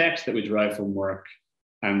of respect that we derive from work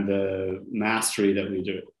and the mastery that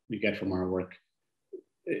we get from our work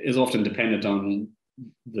is often dependent on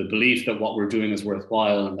the belief that what we're doing is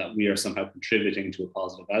worthwhile and that we are somehow contributing to a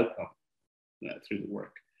positive outcome through the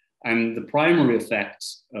work. And the primary effect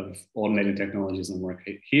of automating technologies in work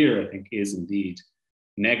here, I think, is indeed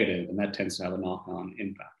negative, and that tends to have a knock-on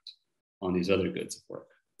impact on these other goods of work.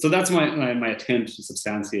 So that's my attempt to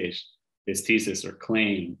substantiate this thesis or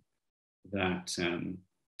claim that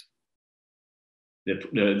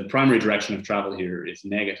the primary direction of travel here is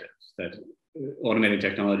negative, that automating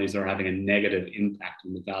technologies are having a negative impact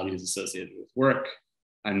on the values associated with work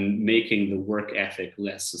and making the work ethic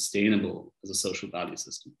less sustainable as a social value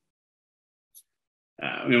system.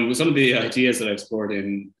 Some of the ideas that I explored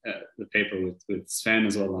in the paper with Sven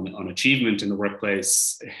as well on achievement in the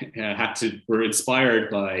workplace were inspired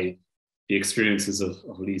by the experiences of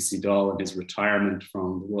Lee Sedol and his retirement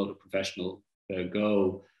from the world of professional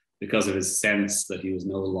Go because of his sense that he was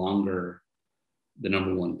no longer the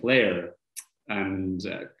number one player. And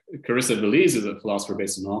Carissa Belize, is a philosopher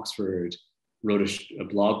based in Oxford, wrote a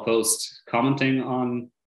blog post commenting on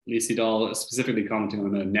Lee Sedol, specifically commenting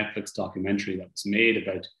on a Netflix documentary that was made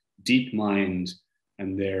about DeepMind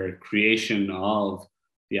and their creation of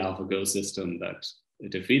the AlphaGo system that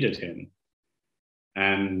defeated him.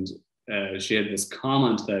 And she had this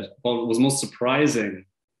comment that what was most surprising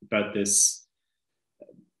about this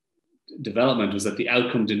development was that the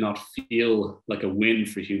outcome did not feel like a win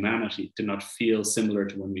for humanity. It did not feel similar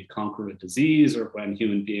to when we conquer a disease or when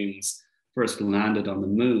human beings first landed on the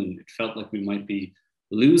moon. It felt like we might be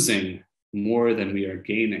losing more than we are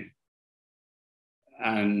gaining.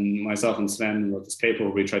 And myself and Sven wrote this paper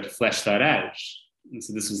where we tried to flesh that out. And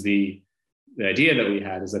so this was the idea that we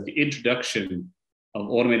had, is that the introduction of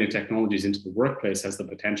automated technologies into the workplace has the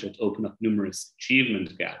potential to open up numerous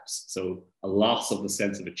achievement gaps. So a loss of the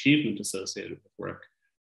sense of achievement associated with work,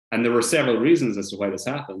 And there were several reasons as to why this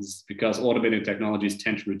happens, because automating technologies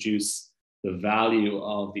tend to reduce the value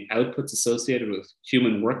of the outputs associated with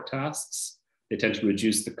human work tasks. They tend to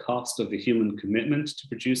reduce the cost of the human commitment to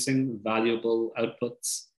producing valuable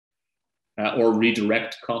outputs, or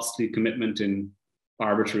redirect costly commitment in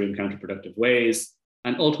arbitrary and counterproductive ways.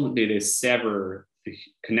 And ultimately, they sever the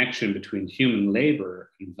connection between human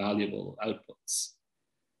labor and valuable outputs.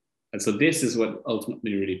 And so this is what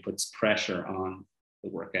ultimately really puts pressure on the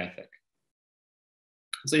work ethic.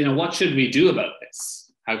 So, what should we do about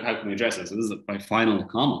this? How can we address this? So this is my final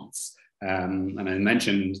comments. And I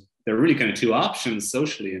mentioned there are really kind of two options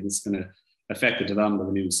socially, and it's going to affect the development of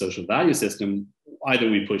a new social value system. Either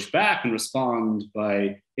we push back and respond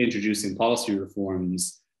by introducing policy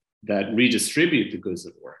reforms that redistribute the goods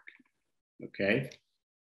of work. Okay.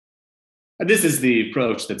 And this is the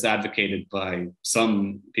approach that's advocated by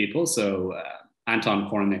some people. So Anton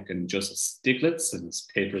Kornick and Joseph Stiglitz, in this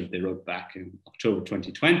paper that they wrote back in October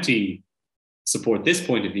 2020, support this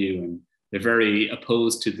point of view. And they're very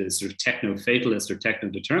opposed to the sort of techno-fatalist or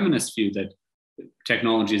techno-determinist view that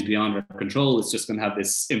technology is beyond our control. It's just going to have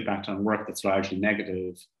this impact on work that's largely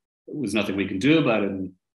negative. There's nothing we can do about it.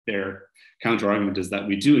 And their counter-argument is that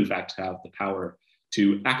we do, in fact, have the power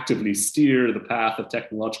to actively steer the path of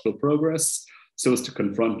technological progress so as to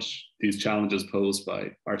confront these challenges posed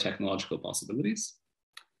by our technological possibilities.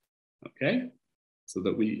 Okay, so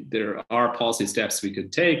that there are policy steps we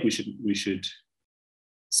could take. We should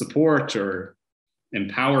support or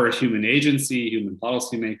empower human agency, human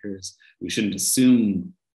policymakers. We shouldn't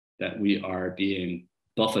assume that we are being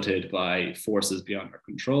buffeted by forces beyond our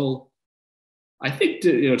control. I think,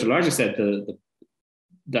 to a large extent,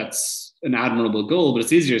 that's an admirable goal, but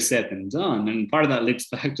it's easier said than done. And part of that links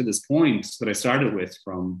back to this point that I started with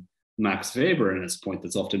from Max Weber, and it's a point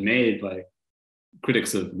that's often made by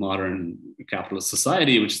critics of modern capitalist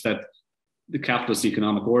society, which is that the capitalist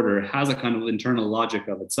economic order has a kind of internal logic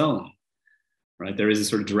of its own, right? There is a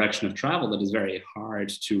sort of direction of travel that is very hard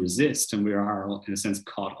to resist, and we are, in a sense,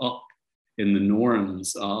 caught up in the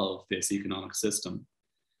norms of this economic system.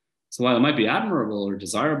 So while it might be admirable or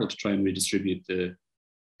desirable to try and redistribute the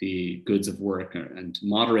goods of work and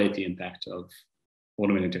moderate the impact of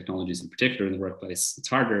automating technologies in particular in the workplace, it's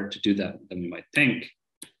harder to do that than we might think.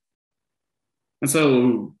 And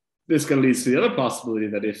so this kind of leads to the other possibility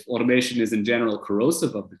that if automation is in general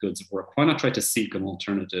corrosive of the goods of work, why not try to seek an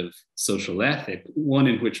alternative social ethic, one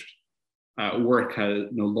in which work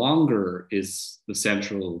no longer is the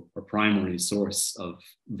central or primary source of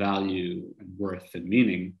value and worth and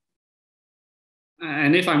meaning.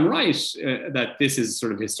 And if I'm right, that this is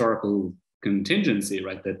sort of historical contingency,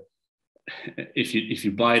 right? That if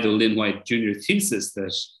you buy the Lynn White Jr. thesis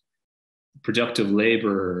that productive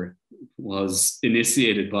labor was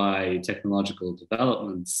initiated by technological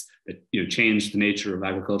developments that changed the nature of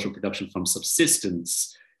agricultural production from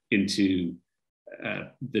subsistence into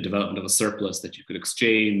the development of a surplus that you could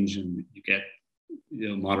exchange, and you get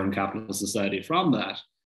modern capitalist society from that.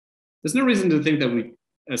 There's no reason to think that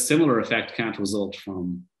a similar effect can't result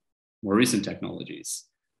from more recent technologies,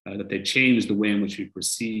 that they change the way in which we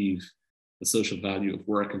perceive the social value of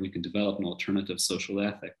work, and we can develop an alternative social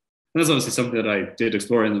ethic. And that's obviously something that I did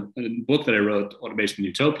explore in the book that I wrote, Automation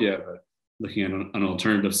Utopia, about looking at an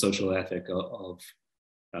alternative social ethic of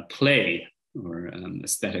play or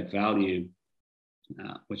aesthetic value,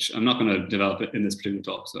 which I'm not going to develop in this particular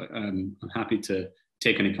talk. So I'm happy to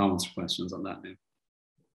take any comments or questions on that now.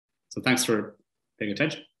 So thanks for paying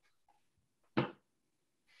attention.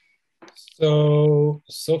 So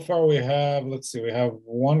far we have, we have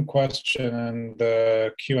one question and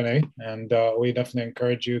Q&A, and we definitely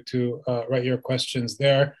encourage you to write your questions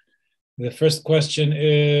there. The first question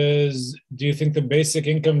is, do you think the basic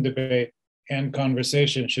income debate and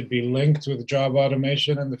conversation should be linked with job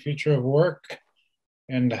automation and the future of work?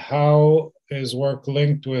 And how is work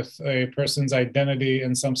linked with a person's identity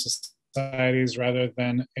in some societies rather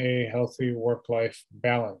than a healthy work-life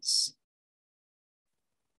balance?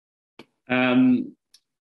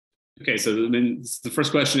 Okay, so the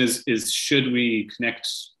first question is should we connect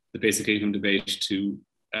the basic income debate to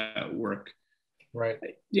work? Right.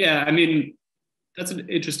 Yeah, that's an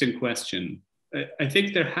interesting question. I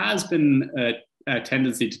think there has been a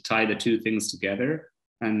tendency to tie the two things together.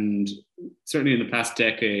 And certainly in the past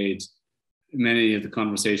decade, many of the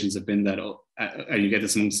conversations have been that, you get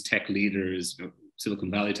this amongst tech leaders, Silicon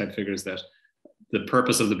Valley type figures, that the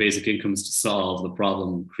purpose of the basic income is to solve the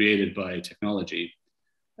problem created by technology.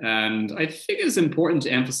 And I think it's important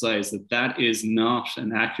to emphasize that that is not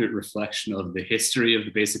an accurate reflection of the history of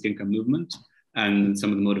the basic income movement and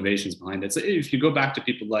some of the motivations behind it. So if you go back to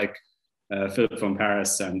people like Philip von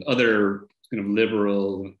Paris and other kind of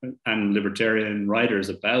liberal and libertarian writers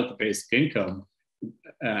about the basic income,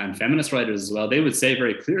 and feminist writers as well, they would say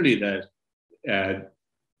very clearly that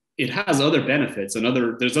it has other benefits and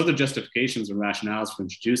there's other justifications and rationales for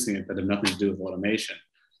introducing it that have nothing to do with automation.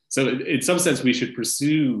 So in some sense, we should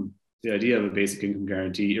pursue the idea of a basic income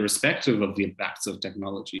guarantee irrespective of the impacts of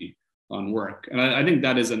technology on work. And I think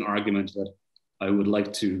that is an argument that I would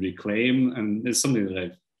like to reclaim, and it's something that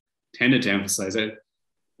I've tended to emphasize.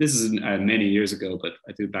 This is many years ago, but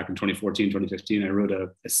I think back in 2014, 2015, I wrote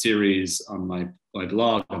a series on my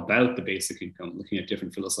blog about the basic income, looking at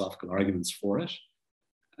different philosophical arguments for it.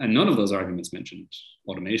 And none of those arguments mentioned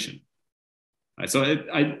automation. Right, so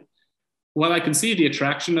while I can see the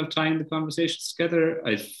attraction of tying the conversations together,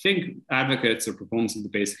 I think advocates or proponents of the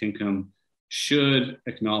basic income should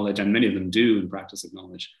acknowledge, and many of them do in practice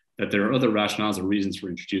acknowledge, that there are other rationales or reasons for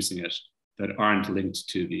introducing it that aren't linked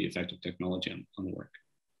to the effect of technology on the work.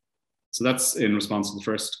 So that's in response to the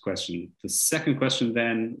first question. The second question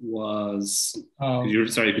then was, could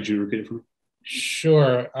you repeat it for me?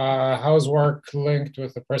 Sure. How is work linked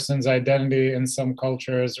with a person's identity in some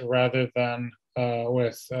cultures rather than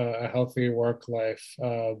with a healthy work-life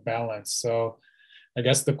balance? So I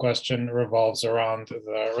guess the question revolves around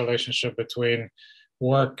the relationship between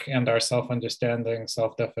work and our self-understanding,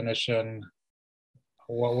 self-definition.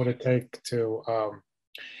 What would it take to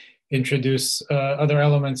introduce other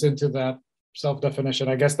elements into that self-definition?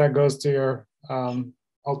 I guess that goes to your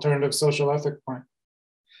alternative social ethic point.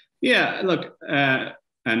 Yeah, look,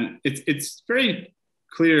 and it's very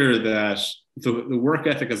clear that the work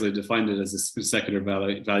ethic, as I defined it as a secular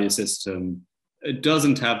value system, it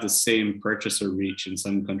doesn't have the same purchaser reach in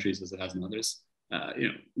some countries as it has in others.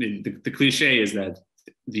 The cliche is that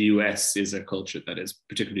the US is a culture that is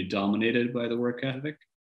particularly dominated by the work ethic,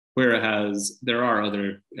 whereas there are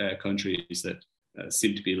other countries that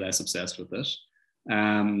seem to be less obsessed with it.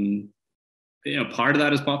 Part of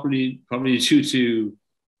that is probably due to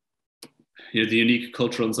the unique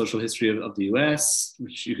cultural and social history of the US,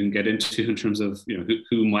 which you can get into in terms of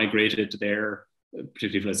who migrated there,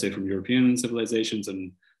 particularly, let's say, from European civilizations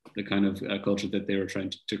and the kind of culture that they were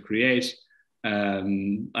trying to create.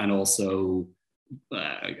 And also,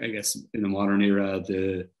 I guess, in the modern era,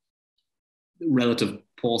 the relative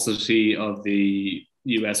paucity of the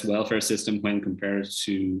US welfare system when compared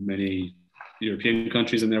to many European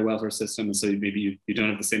countries in their welfare system. And so maybe you don't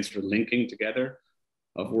have the same sort of linking together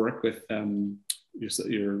of work with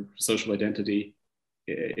your social identity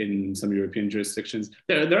in some European jurisdictions.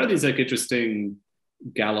 There are these interesting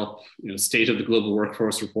Gallup, state of the global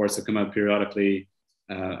workforce reports that come out periodically.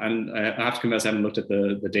 And I have to confess, I haven't looked at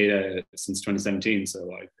the data since 2017,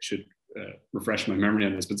 so I should refresh my memory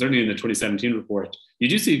on this. But certainly in the 2017 report, you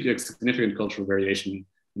do see a significant cultural variation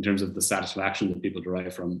in terms of the satisfaction that people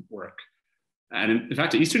derive from work. And in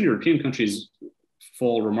fact, Eastern European countries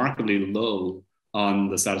fall remarkably low on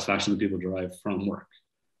the satisfaction that people derive from work.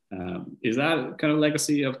 Is that kind of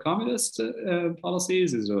legacy of communist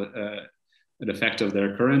policies? Is it an effect of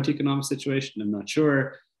their current economic situation? I'm not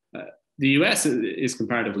sure. The US is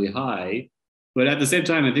comparatively high, but at the same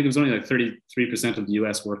time, I think it was only like 33% of the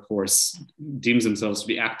US workforce deems themselves to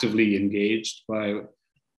be actively engaged by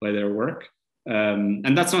their work.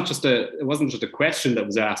 And that's not just it wasn't just a question that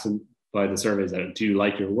was asked by the surveys that, do you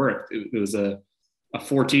like your work? It was a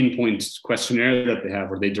 14-point questionnaire that they have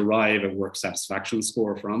where they derive a work satisfaction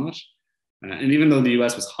score from it. And even though the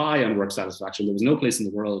US was high on work satisfaction, there was no place in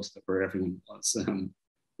the world where everyone was,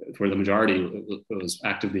 where the majority was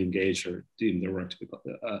actively engaged or deemed their work to be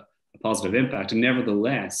a positive impact. And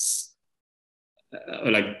nevertheless,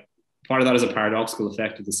 part of that is a paradoxical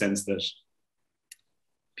effect in the sense that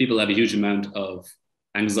people have a huge amount of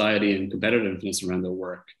anxiety and competitiveness around their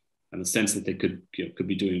work, and the sense that they could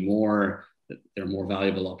be doing more, that there are more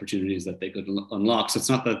valuable opportunities that they could unlock. So it's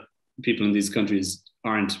not that people in these countries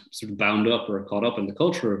aren't sort of bound up or caught up in the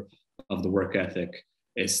culture of the work ethic.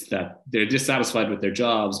 It's that they're dissatisfied with their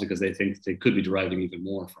jobs because they think they could be deriving even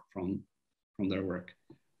more from their work.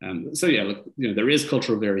 So yeah, there is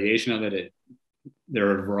cultural variation of it. There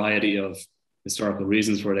are a variety of historical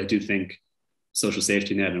reasons for it. I do think social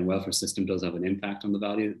safety net and welfare system does have an impact on the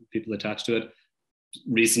value people attach to it.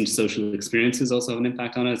 Recent social experiences also have an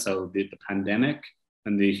impact on it. So the pandemic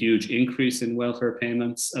and the huge increase in welfare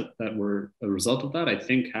payments that were a result of that, I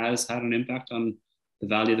think has had an impact on the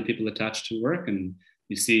value that people attach to work. And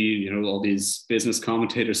you see, all these business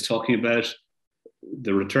commentators talking about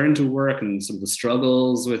the return to work and some of the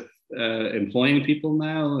struggles with employing people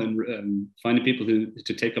now and finding people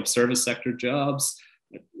to take up service sector jobs.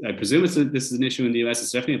 I presume this is an issue in the US.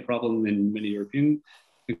 It's definitely a problem in many European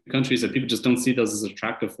countries that people just don't see those as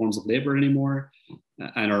attractive forms of labor anymore,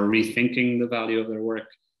 and are rethinking the value of their work.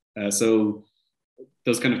 So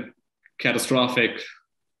those kind of catastrophic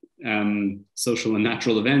social and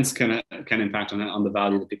natural events can impact on the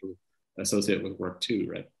value that people associate with work too,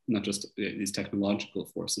 right? Not just these technological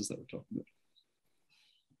forces that we're talking about.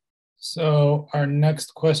 So our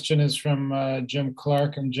next question is from Jim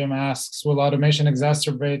Clark, and Jim asks, will automation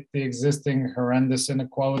exacerbate the existing horrendous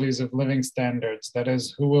inequalities of living standards? That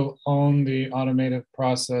is, who will own the automated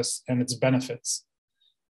process and its benefits?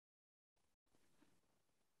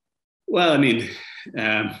 Well, I mean,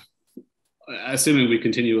 assuming we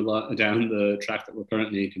continue a lot down the track that we're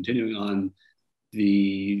currently continuing on,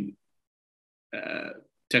 the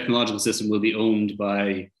technological system will be owned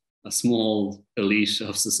by a small elite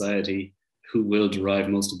of society who will derive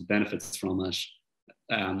most of the benefits from it.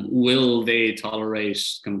 Will they tolerate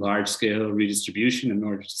kind of large-scale redistribution in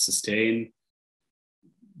order to sustain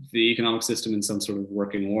the economic system in some sort of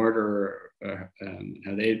working order, or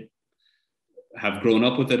how they have grown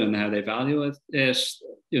up with it and how they value it?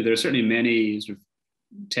 There are certainly many sort of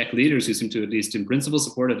tech leaders who seem to, at least in principle,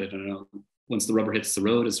 supported it. I don't know, once the rubber hits the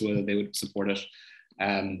road, as to whether they would support it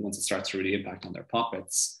once it starts to really impact on their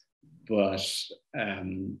pockets. But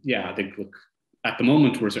I think, look, at the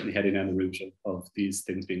moment, we're certainly heading down the route of these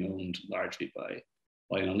things being owned largely by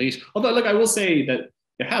an elite. Although, look, I will say that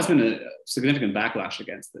there has been a significant backlash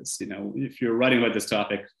against this. If you're writing about this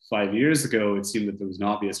topic 5 years ago, it seemed that there was an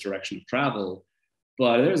obvious direction of travel,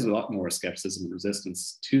 but there's a lot more skepticism and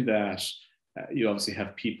resistance to that. You obviously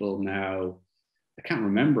have people now, I can't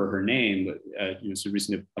remember her name, but so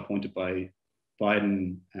recently appointed by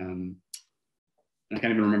Biden. I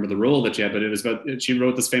can't even remember the role that she had, but it was about, she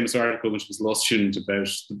wrote this famous article when she was a law student about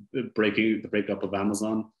the breakup of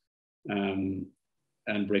Amazon and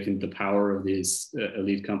breaking the power of these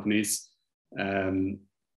elite companies. And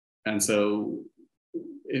so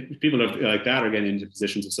if people like that are getting into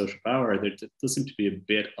positions of social power, there does seem to be a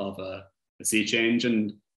bit of a sea change.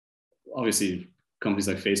 And obviously companies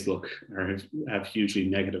like Facebook have hugely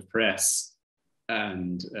negative press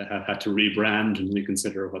and have had to rebrand and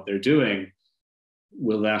reconsider what they're doing.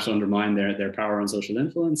 Will that undermine their power and social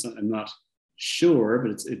influence? I'm not sure,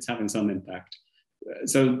 but it's having some impact.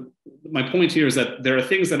 So my point here is that there are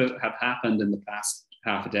things that have happened in the past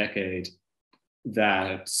half a decade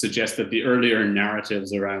that suggest that the earlier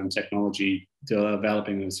narratives around technology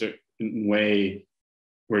developing in a certain way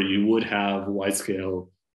where you would have wide-scale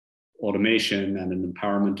automation and an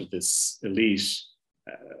empowerment of this elite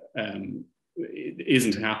it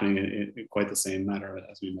isn't happening in quite the same manner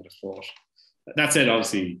as we might have thought. That said,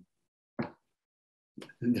 obviously,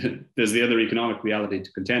 there's the other economic reality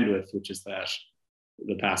to contend with, which is that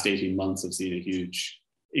the past 18 months have seen a huge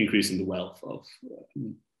increase in the wealth of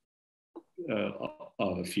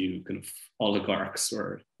a few kind of oligarchs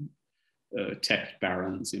or tech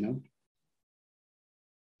barons,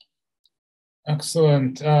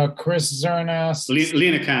 Excellent. Chris Zern asks.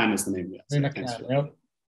 Lena Khan is the name. Yes. Lena Khan, yep.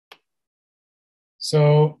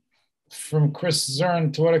 So from Chris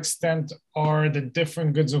Zern, to what extent are the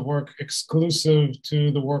different goods of work exclusive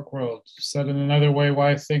to the work world? Said in another way,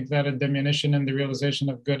 why think that a diminution in the realization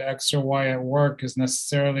of good X or Y at work is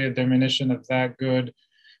necessarily a diminution of that good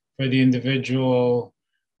for the individual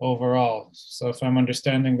overall? So if I'm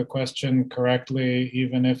understanding the question correctly,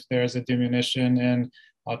 even if there's a diminution in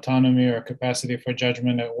autonomy or capacity for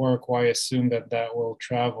judgment at work, why assume that that will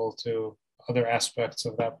travel to other aspects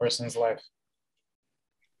of that person's life?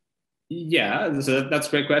 Yeah, so that's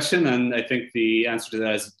a great question, and I think the answer to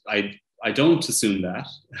that is I don't assume that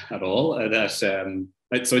at all. So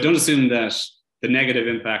I don't assume that the negative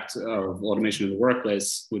impact of automation in the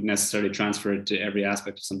workplace would necessarily transfer it to every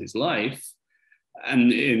aspect of somebody's life.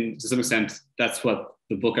 And to some extent, that's what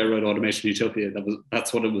the book I wrote, Automation Utopia,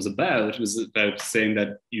 that's what it was about. It was about saying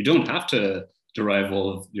that you don't have to derive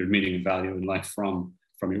all of your meaning and value in life from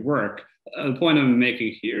your work. The point I'm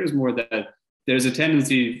making here is more that there's a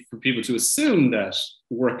tendency for people to assume that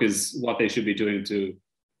work is what they should be doing to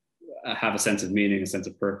have a sense of meaning, a sense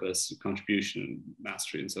of purpose, contribution,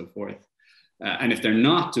 mastery, and so forth. And if they're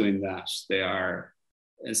not doing that, they are,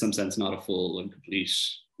 in some sense, not a full and complete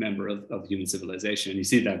member of human civilization. And you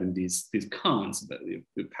see that in these comments about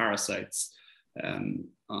the parasites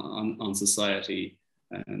on society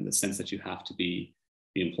and the sense that you have to be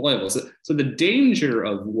employable. So the danger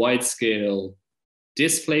of wide-scale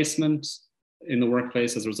displacement in the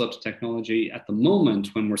workplace as a result of technology at the moment,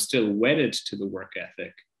 when we're still wedded to the work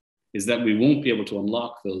ethic, is that we won't be able to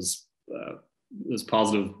unlock those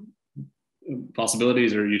positive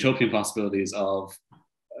possibilities or utopian possibilities of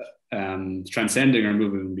transcending or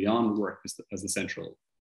moving beyond work as the central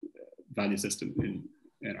value system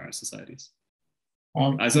in our societies.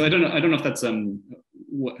 So I don't know if that's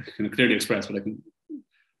clearly expressed, but I can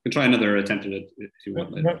try another attempt at it if you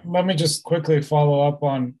want later. Let me just quickly follow up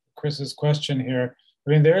on Chris's question here. I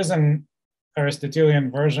mean, there is an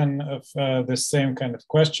Aristotelian version of this same kind of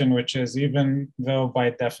question, which is, even though by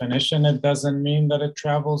definition it doesn't mean that it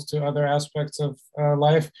travels to other aspects of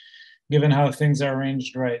life, given how things are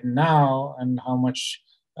arranged right now and how much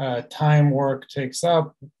time work takes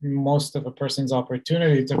up, most of a person's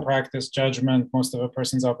opportunity to practice judgment, most of a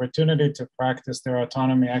person's opportunity to practice their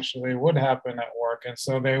autonomy actually would happen at work. And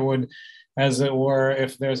so they would, as it were,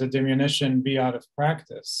 if there's a diminution, be out of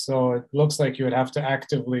practice. So it looks like you would have to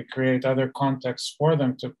actively create other contexts for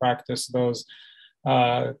them to practice those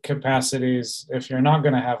capacities if you're not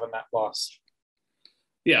going to have a net loss.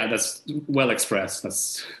 Yeah, that's well expressed.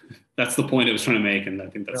 That's the point I was trying to make, and I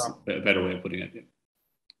think that's a better way of putting it.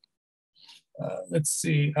 Let's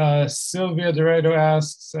see. Sylvia Dorado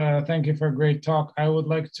asks, thank you for a great talk. I would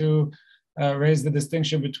like to raise the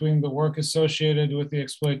distinction between the work associated with the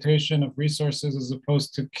exploitation of resources as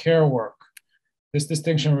opposed to care work. This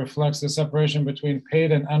distinction reflects the separation between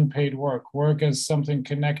paid and unpaid work. Work as something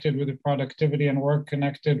connected with the productivity, and work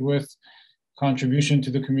connected with contribution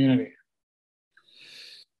to the community.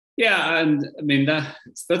 Yeah, and I mean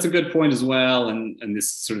that's a good point as well, and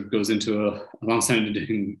this sort of goes into a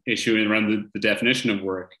long-standing issue around the definition of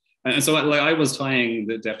work. And so, like, I was tying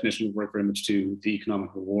the definition of work very much to the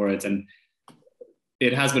economic rewards, and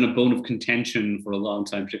it has been a bone of contention for a long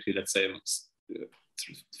time, particularly, let's say, amongst the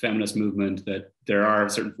feminist movement, that there are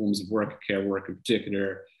certain forms of work, care work in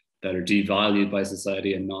particular, that are devalued by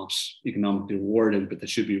society and not economically rewarded, but that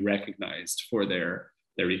should be recognized for their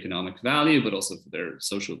economic value, but also for their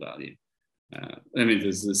social value. I mean,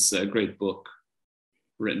 there's this great book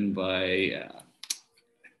written by,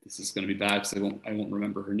 this is going to be bad because I won't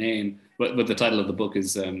remember her name, but the title of the book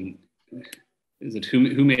is it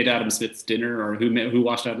Who Made Adam Smith's Dinner, or Who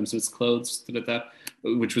Washed Adam Smith's Clothes, something like that,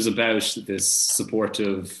 which was about this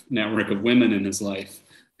supportive network of women in his life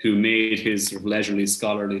who made his sort of leisurely,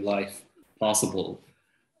 scholarly life possible,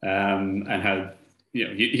 and how, you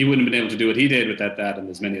know, he wouldn't have been able to do what he did without that, and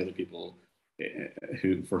there's many other people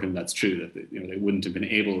for whom that's true, that they wouldn't have been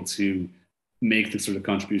able to make the sort of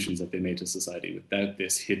contributions that they made to society without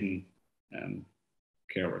this hidden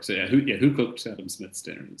care work. So who cooked Adam Smith's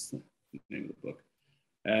dinner is the name of the book.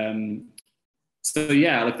 So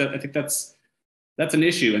yeah, like that, I think that's an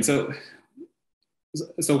issue. And so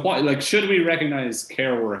why, like, should we recognize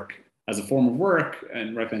care work as a form of work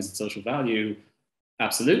and recognize its social value?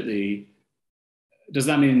 Absolutely. Does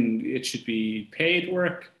that mean it should be paid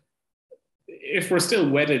work? If we're still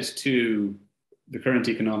wedded to the current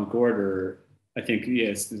economic order, I think,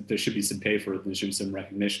 yes, there should be some pay for it, and there should be some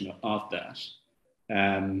recognition of that.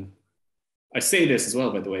 I say this as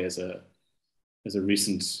well, by the way, as a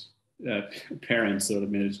recent parent, so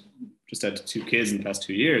I've just had 2 kids in the past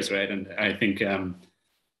 2 years, right? And I think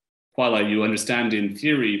while you understand in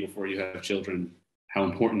theory before you have children how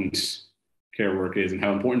important care work is and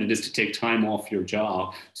how important it is to take time off your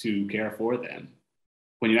job to care for them,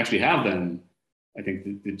 when you actually have them, I think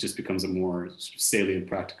it just becomes a more salient,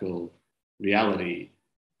 practical reality.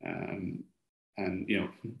 And you know,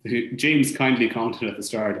 James kindly commented at the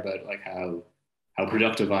start about like how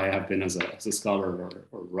productive I have been as a scholar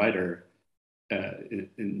or writer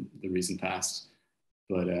in the recent past,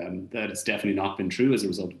 but that has definitely not been true as a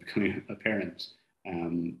result of becoming a parent,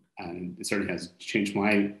 and it certainly has changed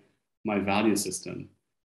my value system.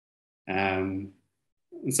 And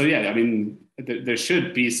so, yeah, I mean, there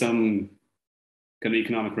should be some kind of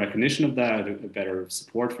economic recognition of that, a better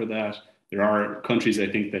support for that. There are countries, I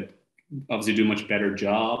think, that obviously do a much better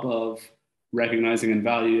job of recognizing and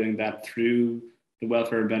valuing that through the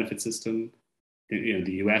welfare and benefit system. You know,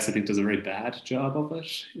 the US, I think, does a very bad job of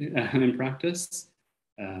it in practice.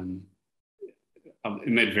 It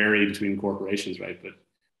may vary between corporations, right? But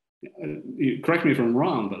correct me if I'm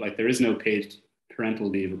wrong, but like there is no paid parental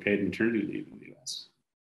leave or paid maternity leave in the US.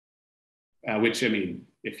 Which, I mean,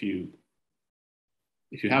 if you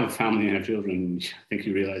have a family and have children, I think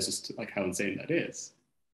you realize just like how insane that is.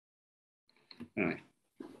 Anyway,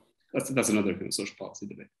 that's another kind of social policy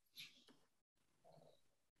debate.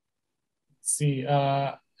 Let's see,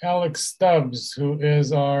 Alex Stubbs, who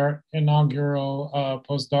is our inaugural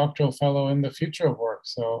postdoctoral fellow in the future of work.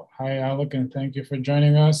 So hi, Alec, and thank you for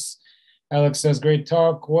joining us. Alex says, great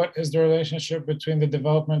talk. What is the relationship between the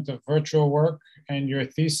development of virtual work and your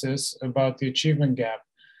thesis about the achievement gap?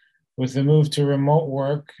 With the move to remote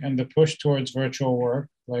work and the push towards virtual work,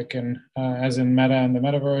 like as in Meta and the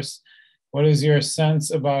metaverse, what is your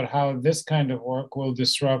sense about how this kind of work will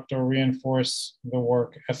disrupt or reinforce the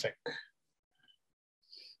work ethic?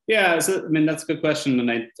 Yeah, so I mean that's a good question,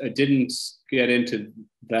 and I didn't get into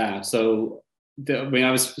that. So I mean,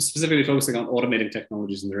 I was specifically focusing on automating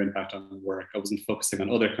technologies and their impact on work. I wasn't focusing on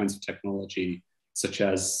other kinds of technology, such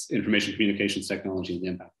as information communications technology and the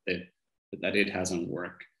impact that it has on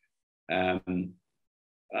work.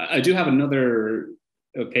 I do have another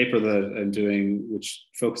paper that I'm doing, which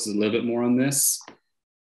focuses a little bit more on this.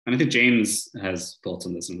 And I think James has thoughts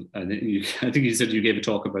on this. And I think you said you gave a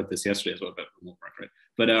talk about this yesterday as well, about remote work, right?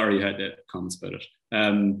 But or you had comments about it.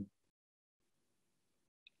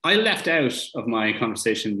 I left out of my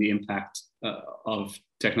conversation the impact of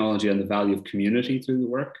technology and the value of community through the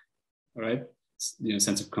work. All right, you know,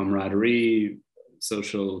 sense of camaraderie,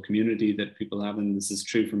 social community that people have, and this is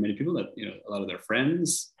true for many people. That, you know, a lot of their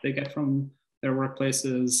friends they get from their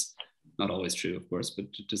workplaces. Not always true, of course, but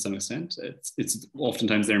to some extent, it's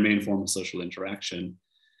oftentimes their main form of social interaction.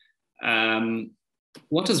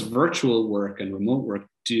 What does virtual work and remote work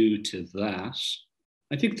do to that?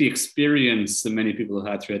 I think the experience that many people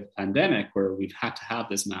have had throughout the pandemic, where we've had to have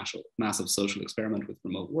this massive social experiment with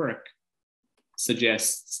remote work,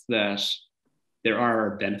 suggests that there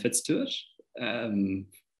are benefits to it. I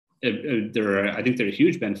think there are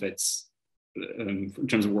huge benefits in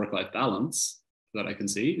terms of work-life balance that I can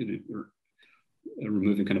see,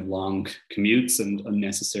 removing kind of long commutes and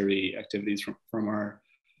unnecessary activities from our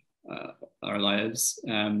lives.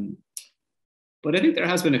 But I think there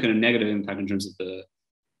has been a kind of negative impact in terms of the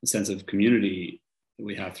sense of community that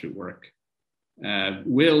we have through work.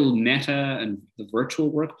 Will Meta and the virtual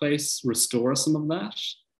workplace restore some of that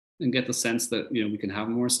and get the sense that, you know, we can have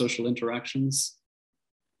more social interactions?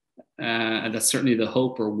 And that's certainly the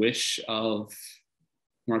hope or wish of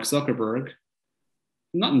Mark Zuckerberg.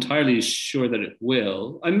 I'm not entirely sure that it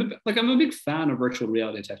will. I'm a big fan of virtual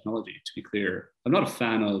reality technology, to be clear. I'm not a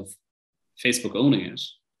fan of Facebook owning it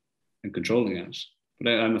and controlling it, but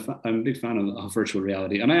I'm a big fan of virtual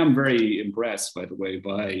reality. And I am very impressed, by the way,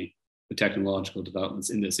 by the technological developments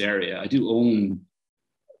in this area. I do own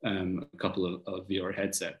a couple of VR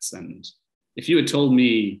headsets. And if you had told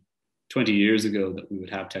me 20 years ago that we would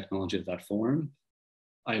have technology of that form,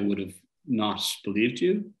 I would have not believed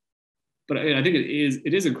you. But I think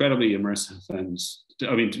it is incredibly immersive, and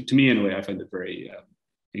I mean, to me, in a way, I find it very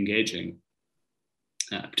engaging,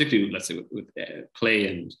 particularly, let's say, with play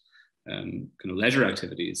and kind of leisure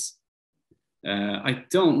activities. I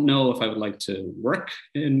don't know if I would like to work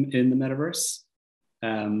in the metaverse,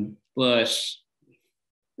 but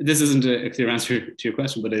this isn't a clear answer to your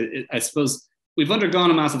question. But I suppose we've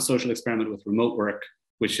undergone a massive social experiment with remote work,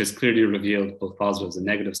 which has clearly revealed both positives and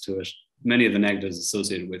negatives to it. Many of the negatives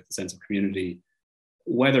associated with the sense of community.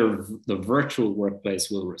 Whether the virtual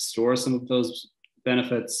workplace will restore some of those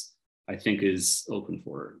benefits, I think, is open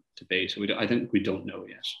for debate. I think we don't know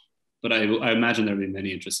yet, but I imagine there'll be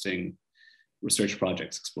many interesting research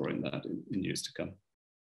projects exploring that in years to come.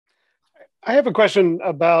 I have a question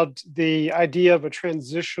about the idea of a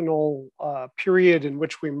transitional period in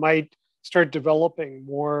which we might start developing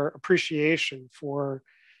more appreciation for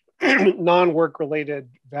non-work related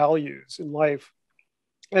values in life.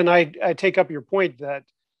 And I take up your point that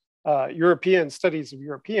European studies of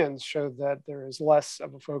Europeans show that there is less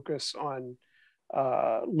of a focus on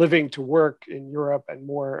living to work in Europe and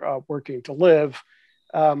more working to live.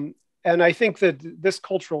 And I think that this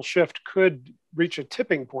cultural shift could reach a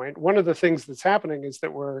tipping point. One of the things that's happening is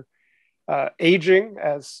that we're aging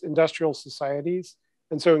as industrial societies.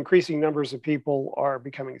 And so increasing numbers of people are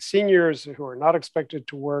becoming seniors who are not expected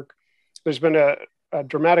to work. There's been a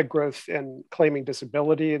dramatic growth in claiming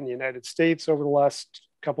disability in the United States over the last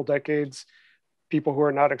couple decades, people who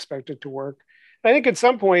are not expected to work. I think at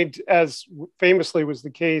some point, as famously was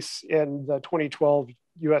the case in the 2012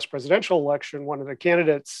 US presidential election, one of the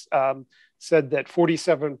candidates said that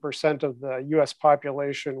 47% of the US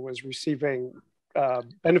population was receiving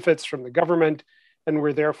benefits from the government and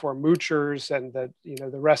were therefore moochers, and that, you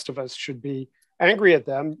know, the rest of us should be angry at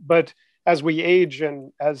them. But as we age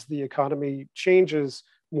and as the economy changes,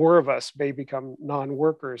 more of us may become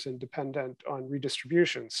non-workers and dependent on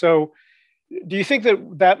redistribution. So do you think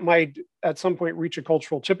that that might at some point reach a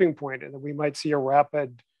cultural tipping point, and that we might see a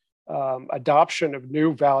rapid adoption of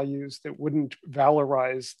new values that wouldn't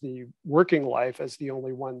valorize the working life as the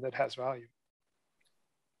only one that has value?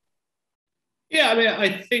 Yeah, I mean,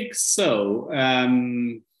 I think so.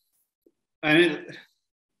 And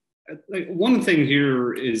like one thing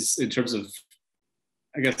here is, in terms of,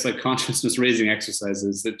 I guess, like consciousness raising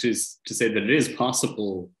exercises, that to say that it is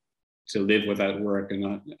possible to live without work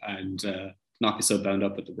and not be so bound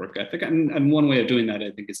up with the work ethic. And one way of doing that,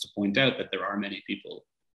 I think, is to point out that there are many people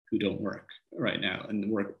who don't work right now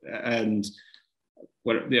and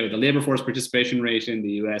what the labor force participation rate in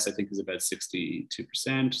the US, I think, is about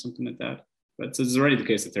 62%, something like that. But so it's already the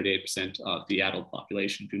case that 38% of the adult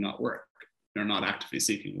population do not work. They're not actively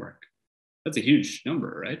seeking work. That's a huge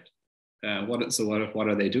number, right? What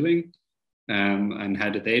are they doing? And how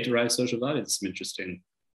do they derive social value? There's some interesting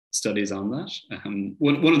studies on that.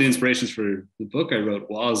 One of the inspirations for the book I wrote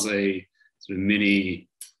was a sort of mini,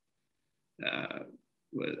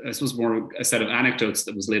 I suppose more a set of anecdotes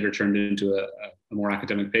that was later turned into a more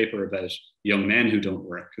academic paper about young men who don't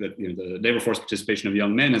work. That the labor force participation of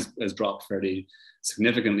young men has dropped fairly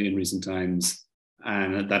significantly in recent times,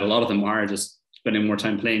 and that a lot of them are just spending more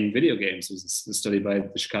time playing video games. There's a study by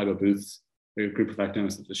the Chicago Booth, a group of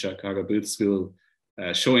academics at the Chicago Booth School,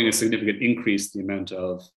 showing a significant increase in the amount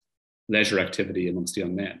of leisure activity amongst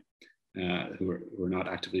young men who are not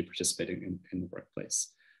actively participating in the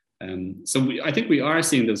workplace. So I think we are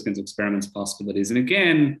seeing those kinds of experiments, possibilities. And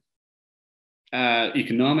again,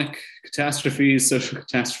 economic catastrophes, social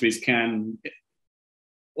catastrophes can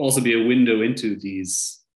also be a window into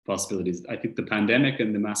these possibilities. I think the pandemic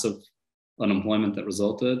and the massive unemployment that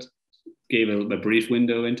resulted gave a brief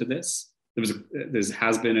window into this. There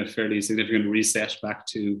has been a fairly significant reset back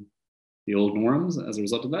to the old norms as a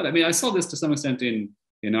result of that. I mean, I saw this to some extent in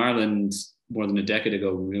Ireland more than a decade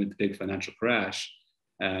ago when we went to the big financial crash.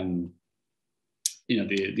 The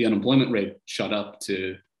unemployment rate shot up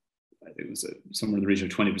to, I think it was somewhere in the region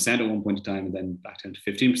of 20% at one point in time, and then back down to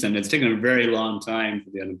 15%. It's taken a very long time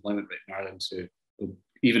for the unemployment rate in Ireland to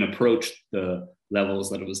even approach the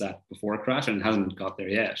levels that it was at before a crash, and it hasn't got there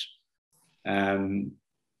yet.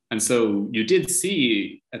 And so you did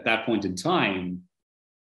see at that point in time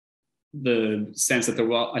the sense that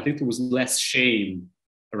I think there was less shame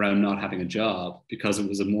around not having a job because it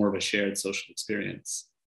was more of a shared social experience.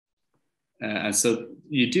 And so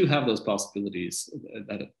you do have those possibilities,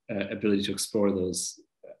 that ability to explore those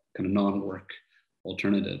kind of non-work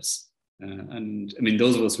alternatives. And I mean,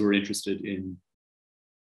 those of us who are interested in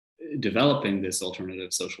developing this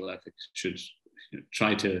alternative social ethic should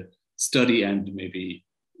try to study and maybe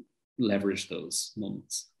leverage those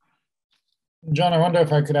moments. John, I wonder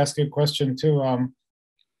if I could ask you a question too.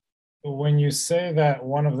 When you say that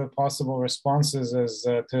one of the possible responses is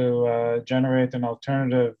to generate an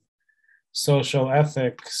alternative social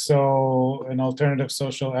ethic, so an alternative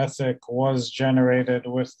social ethic was generated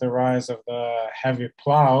with the rise of the heavy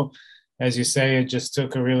plow. As you say, it just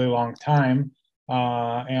took a really long time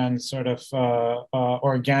and sort of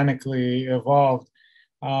organically evolved.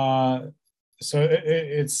 So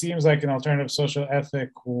it seems like an alternative social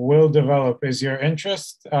ethic will develop. Is your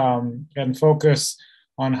interest and focus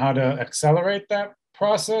on how to accelerate that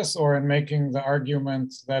process, or in making the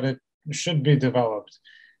argument that it should be developed?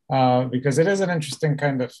 Because it is an interesting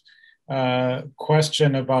kind of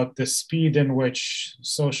question about the speed in which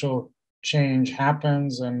social change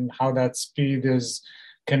happens and how that speed is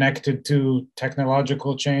connected to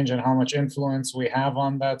technological change and how much influence we have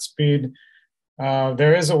on that speed.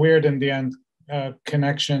 There is a weird, in the end,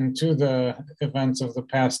 connection to the events of the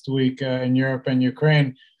past week in Europe and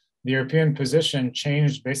Ukraine. The European position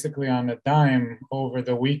changed basically on a dime over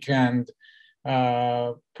the weekend.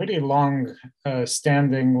 Pretty long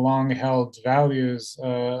standing, long held values,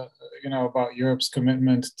 about Europe's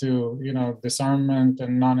commitment to, disarmament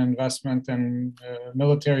and non-investment and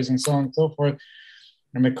militaries and so on and so forth.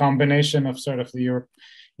 And the combination of sort of the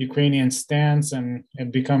Ukrainian stance and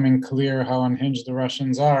it becoming clear how unhinged the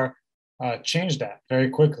Russians are changed that very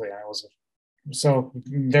quickly. So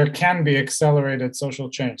there can be accelerated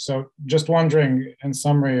social change. So just wondering, in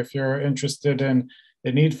summary, if you're interested in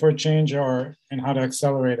the need for change or in how to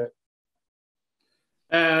accelerate it.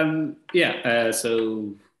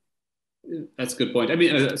 So that's a good point. I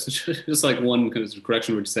mean, just like one kind of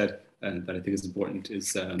correction which said that I think is important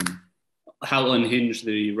is how unhinged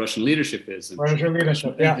the Russian leadership is. Russian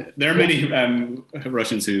leadership, yeah. There are many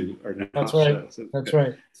Russians who are not. That's right. That's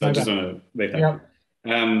right. So I just want to make that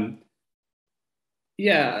clear.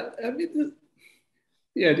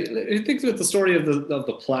 It thinks about the story of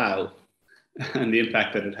the plow and the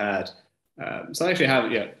impact that it had. So I actually have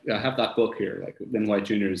that book here, like Lynn White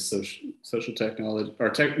Jr.'s social technology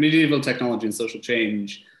or medieval technology and social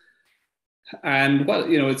change. And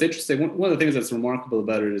it's interesting. One of the things that's remarkable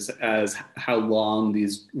about it is as how long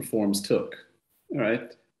these reforms took. All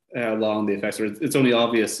right, how long the effects are. It's only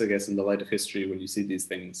obvious, I guess, in the light of history when you see these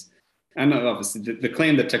things. And obviously, the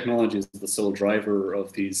claim that technology is the sole driver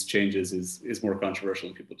of these changes is more controversial,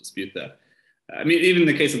 and people dispute that. I mean, even in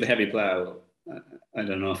the case of the heavy plow, I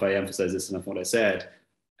don't know if I emphasize this enough what I said.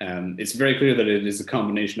 It's very clear that it is a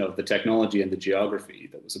combination of the technology and the geography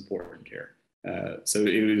that was important here. So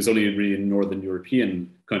it was only really in Northern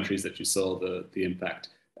European countries that you saw the impact,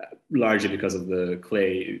 largely because of the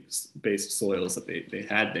clay-based soils that they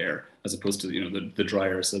had there, as opposed to the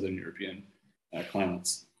drier Southern European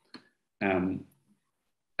climates. And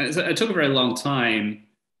it took a very long time.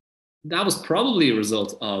 That was probably a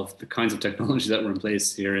result of the kinds of technology that were in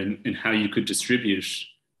place here in how you could distribute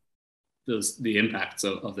the impacts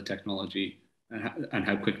of the technology and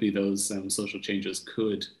how quickly those social changes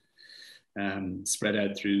could spread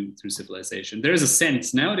out through civilization. There is a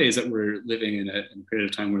sense nowadays that we're living in a period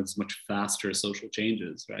of time where there's much faster social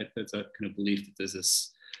changes, right? There's a kind of belief that there's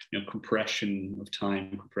this compression of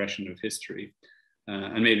time, compression of history,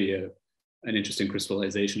 and maybe an interesting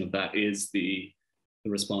crystallization of that is the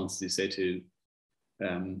response, as you say, to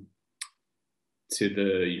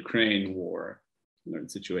the Ukraine war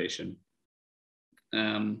situation.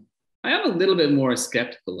 I am a little bit more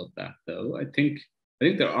skeptical of that, though. I think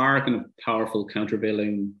there are kind of powerful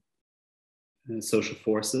countervailing social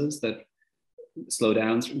forces that slow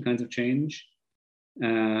down certain kinds of change.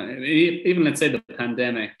 Even let's say the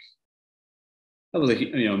pandemic, that was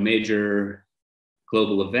a major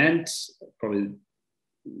global event, probably.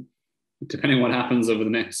 Depending on what happens over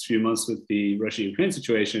the next few months with the Russia-Ukraine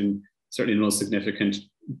situation, certainly the most significant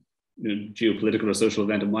geopolitical or social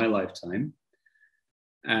event of my lifetime.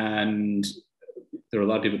 And there are a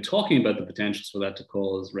lot of people talking about the potentials for that to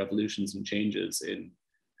cause revolutions and changes in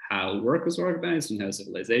how work is organized and how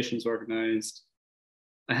civilization is organized.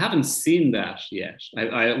 I haven't seen that yet.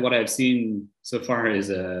 What I've seen so far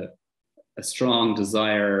is a strong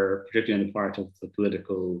desire, particularly on the part of the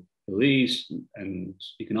political elite and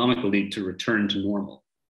economic elite, to return to normal,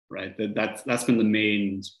 right? That's been the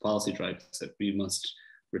main policy drive, that we must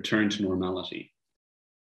return to normality.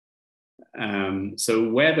 So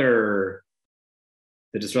whether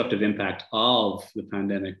the disruptive impact of the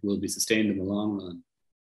pandemic will be sustained in the long run,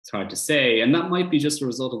 it's hard to say. And that might be just a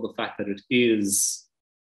result of the fact that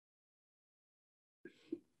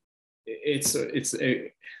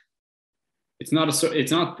it's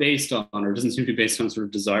not based on, or doesn't seem to be based on, sort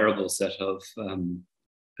of desirable set of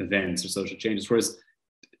events or social changes. Whereas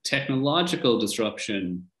technological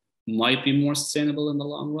disruption might be more sustainable in the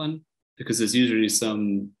long run, because there's usually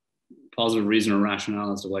some positive reason or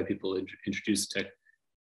rationale as to why people introduce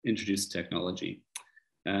technology.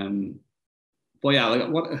 But yeah,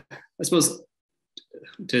 I suppose,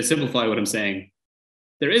 to simplify what I'm saying,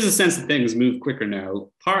 there is a sense that things move quicker now,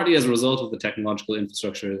 partly as a result of the technological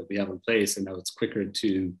infrastructure that we have in place, and now it's quicker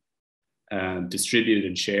to distribute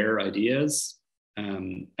and share ideas.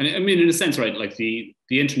 And I mean, in a sense, right, like the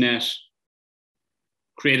internet,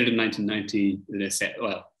 created in 1990, they say,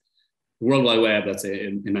 well, the World Wide Web, let's say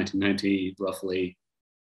in 1990, roughly,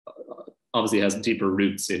 obviously has deeper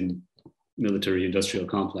roots in military-industrial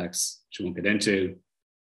complex, which we won't get into.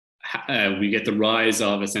 We get the rise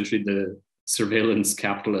of essentially the surveillance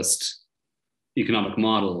capitalist economic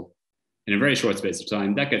model in a very short space of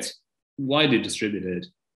time. That gets widely distributed,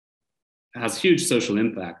 has huge social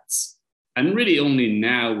impacts, and really only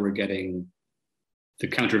now we're getting the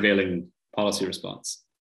countervailing policy response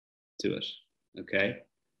to it. Okay,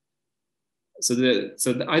 I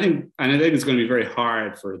think it's going to be very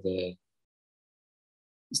hard for the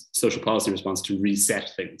social policy response to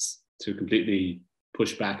reset things, to completely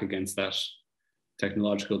push back against that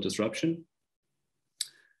technological disruption.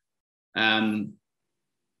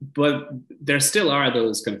 But there still are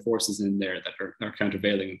those kind of forces in there that are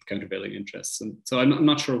countervailing interests, and so I'm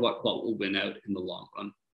not sure what will win out in the long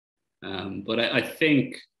run. But I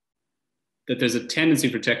think that there's a tendency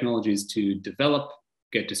for technologies to develop,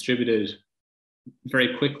 get distributed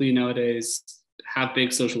very quickly nowadays, have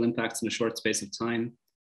big social impacts in a short space of time,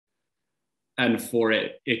 and for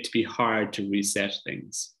it to be hard to reset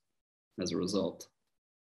things as a result.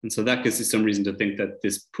 And so that gives you some reason to think that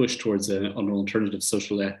this push towards an alternative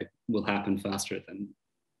social ethic will happen faster than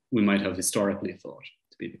we might have historically thought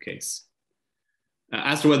to be the case.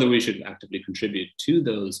 As to whether we should actively contribute to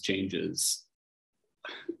those changes,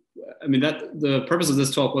 I mean, that the purpose of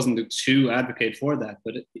this talk wasn't to advocate for that,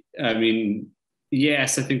 but I mean,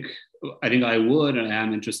 yes, I think I would, and I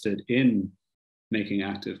am interested in making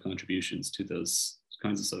active contributions to those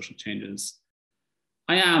kinds of social changes.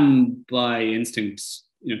 I am by instinct,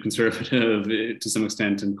 conservative to some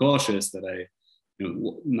extent and cautious that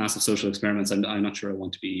massive social experiments, I'm not sure I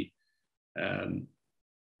want to be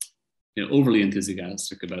overly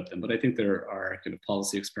enthusiastic about them, but I think there are kind of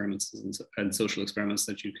policy experiments and social experiments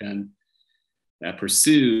that you can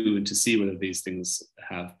pursue to see whether these things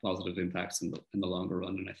have positive impacts in the longer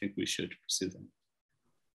run, and I think we should pursue them.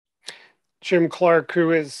 Jim Clark,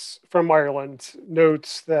 who is from Ireland,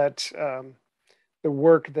 notes that the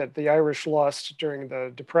work that the Irish lost during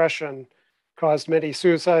the Depression caused many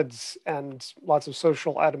suicides and lots of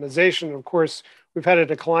social atomization. Of course, we've had a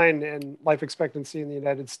decline in life expectancy in the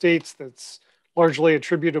United States that's largely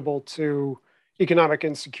attributable to economic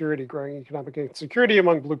insecurity, growing economic insecurity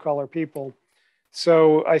among blue-collar people.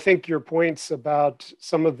 So I think your points about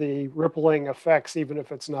some of the rippling effects, even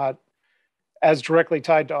if it's not as directly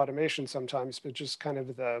tied to automation sometimes, but just kind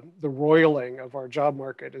of the roiling of our job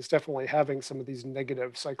market is definitely having some of these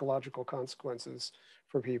negative psychological consequences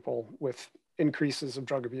for people with increases of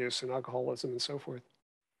drug abuse and alcoholism and so forth.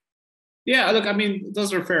 Yeah, look, I mean,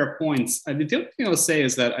 those are fair points. I mean, the other thing I'll say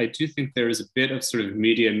is that I do think there is a bit of sort of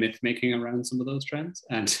media myth making around some of those trends.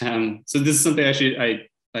 And so this is something actually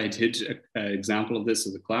I did an example of this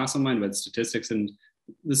as a class of mine about statistics, and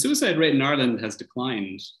the suicide rate in Ireland has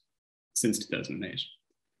declined since 2008.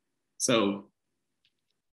 So,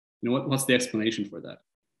 you know, what's the explanation for that?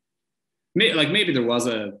 Maybe there was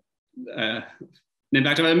an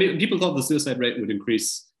impact. I mean, people thought the suicide rate would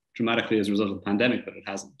increase dramatically as a result of the pandemic, but it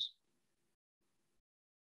hasn't.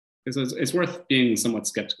 So it's worth being somewhat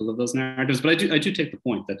skeptical of those narratives. But I do take the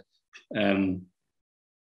point that,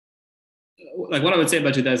 like what I would say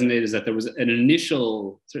about 2008 is that there was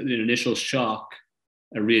certainly an initial shock,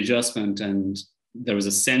 a readjustment, and there was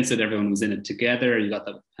a sense that everyone was in it together. You got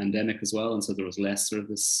that pandemic as well, and so there was less sort of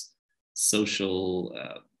this social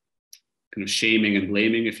kind of shaming and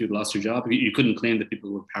blaming if you'd lost your job. You couldn't claim that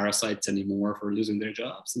people were parasites anymore for losing their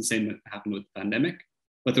jobs. The same happened with the pandemic,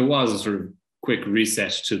 but there was a sort of quick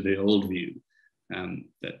reset to the old view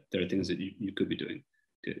that there are things that you could be doing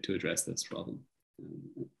to address this problem.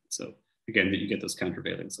 So again, that you get those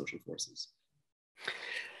countervailing social forces.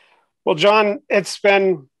 Well, John, it's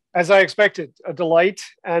been, as I expected, a delight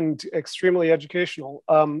and extremely educational.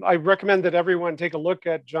 I recommend that everyone take a look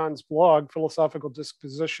at John's blog, Philosophical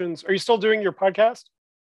Dispositions. Are you still doing your podcast?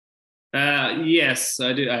 Yes,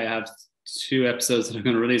 I do. I have 2 episodes that I'm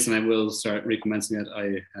going to release, and I will start recommencing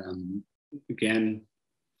it. Again,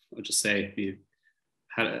 I'll just say we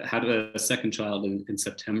had a second child in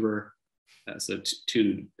September. So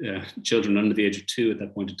 2 children under the age of 2 at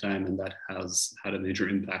that point in time, and that has had a major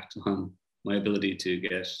impact on my ability to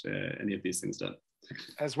get any of these things done.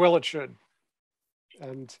 As well it should.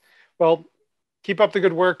 And well, keep up the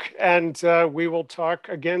good work, and we will talk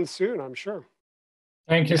again soon, I'm sure.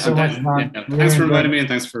 Thank you so much, John. Yeah, thanks for inviting me, and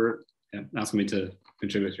thanks for asking me to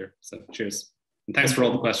contribute here. So cheers. And thanks for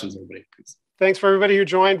all the questions, everybody. Thanks for everybody who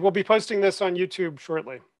joined. We'll be posting this on YouTube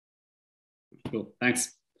shortly. Cool,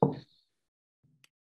 thanks.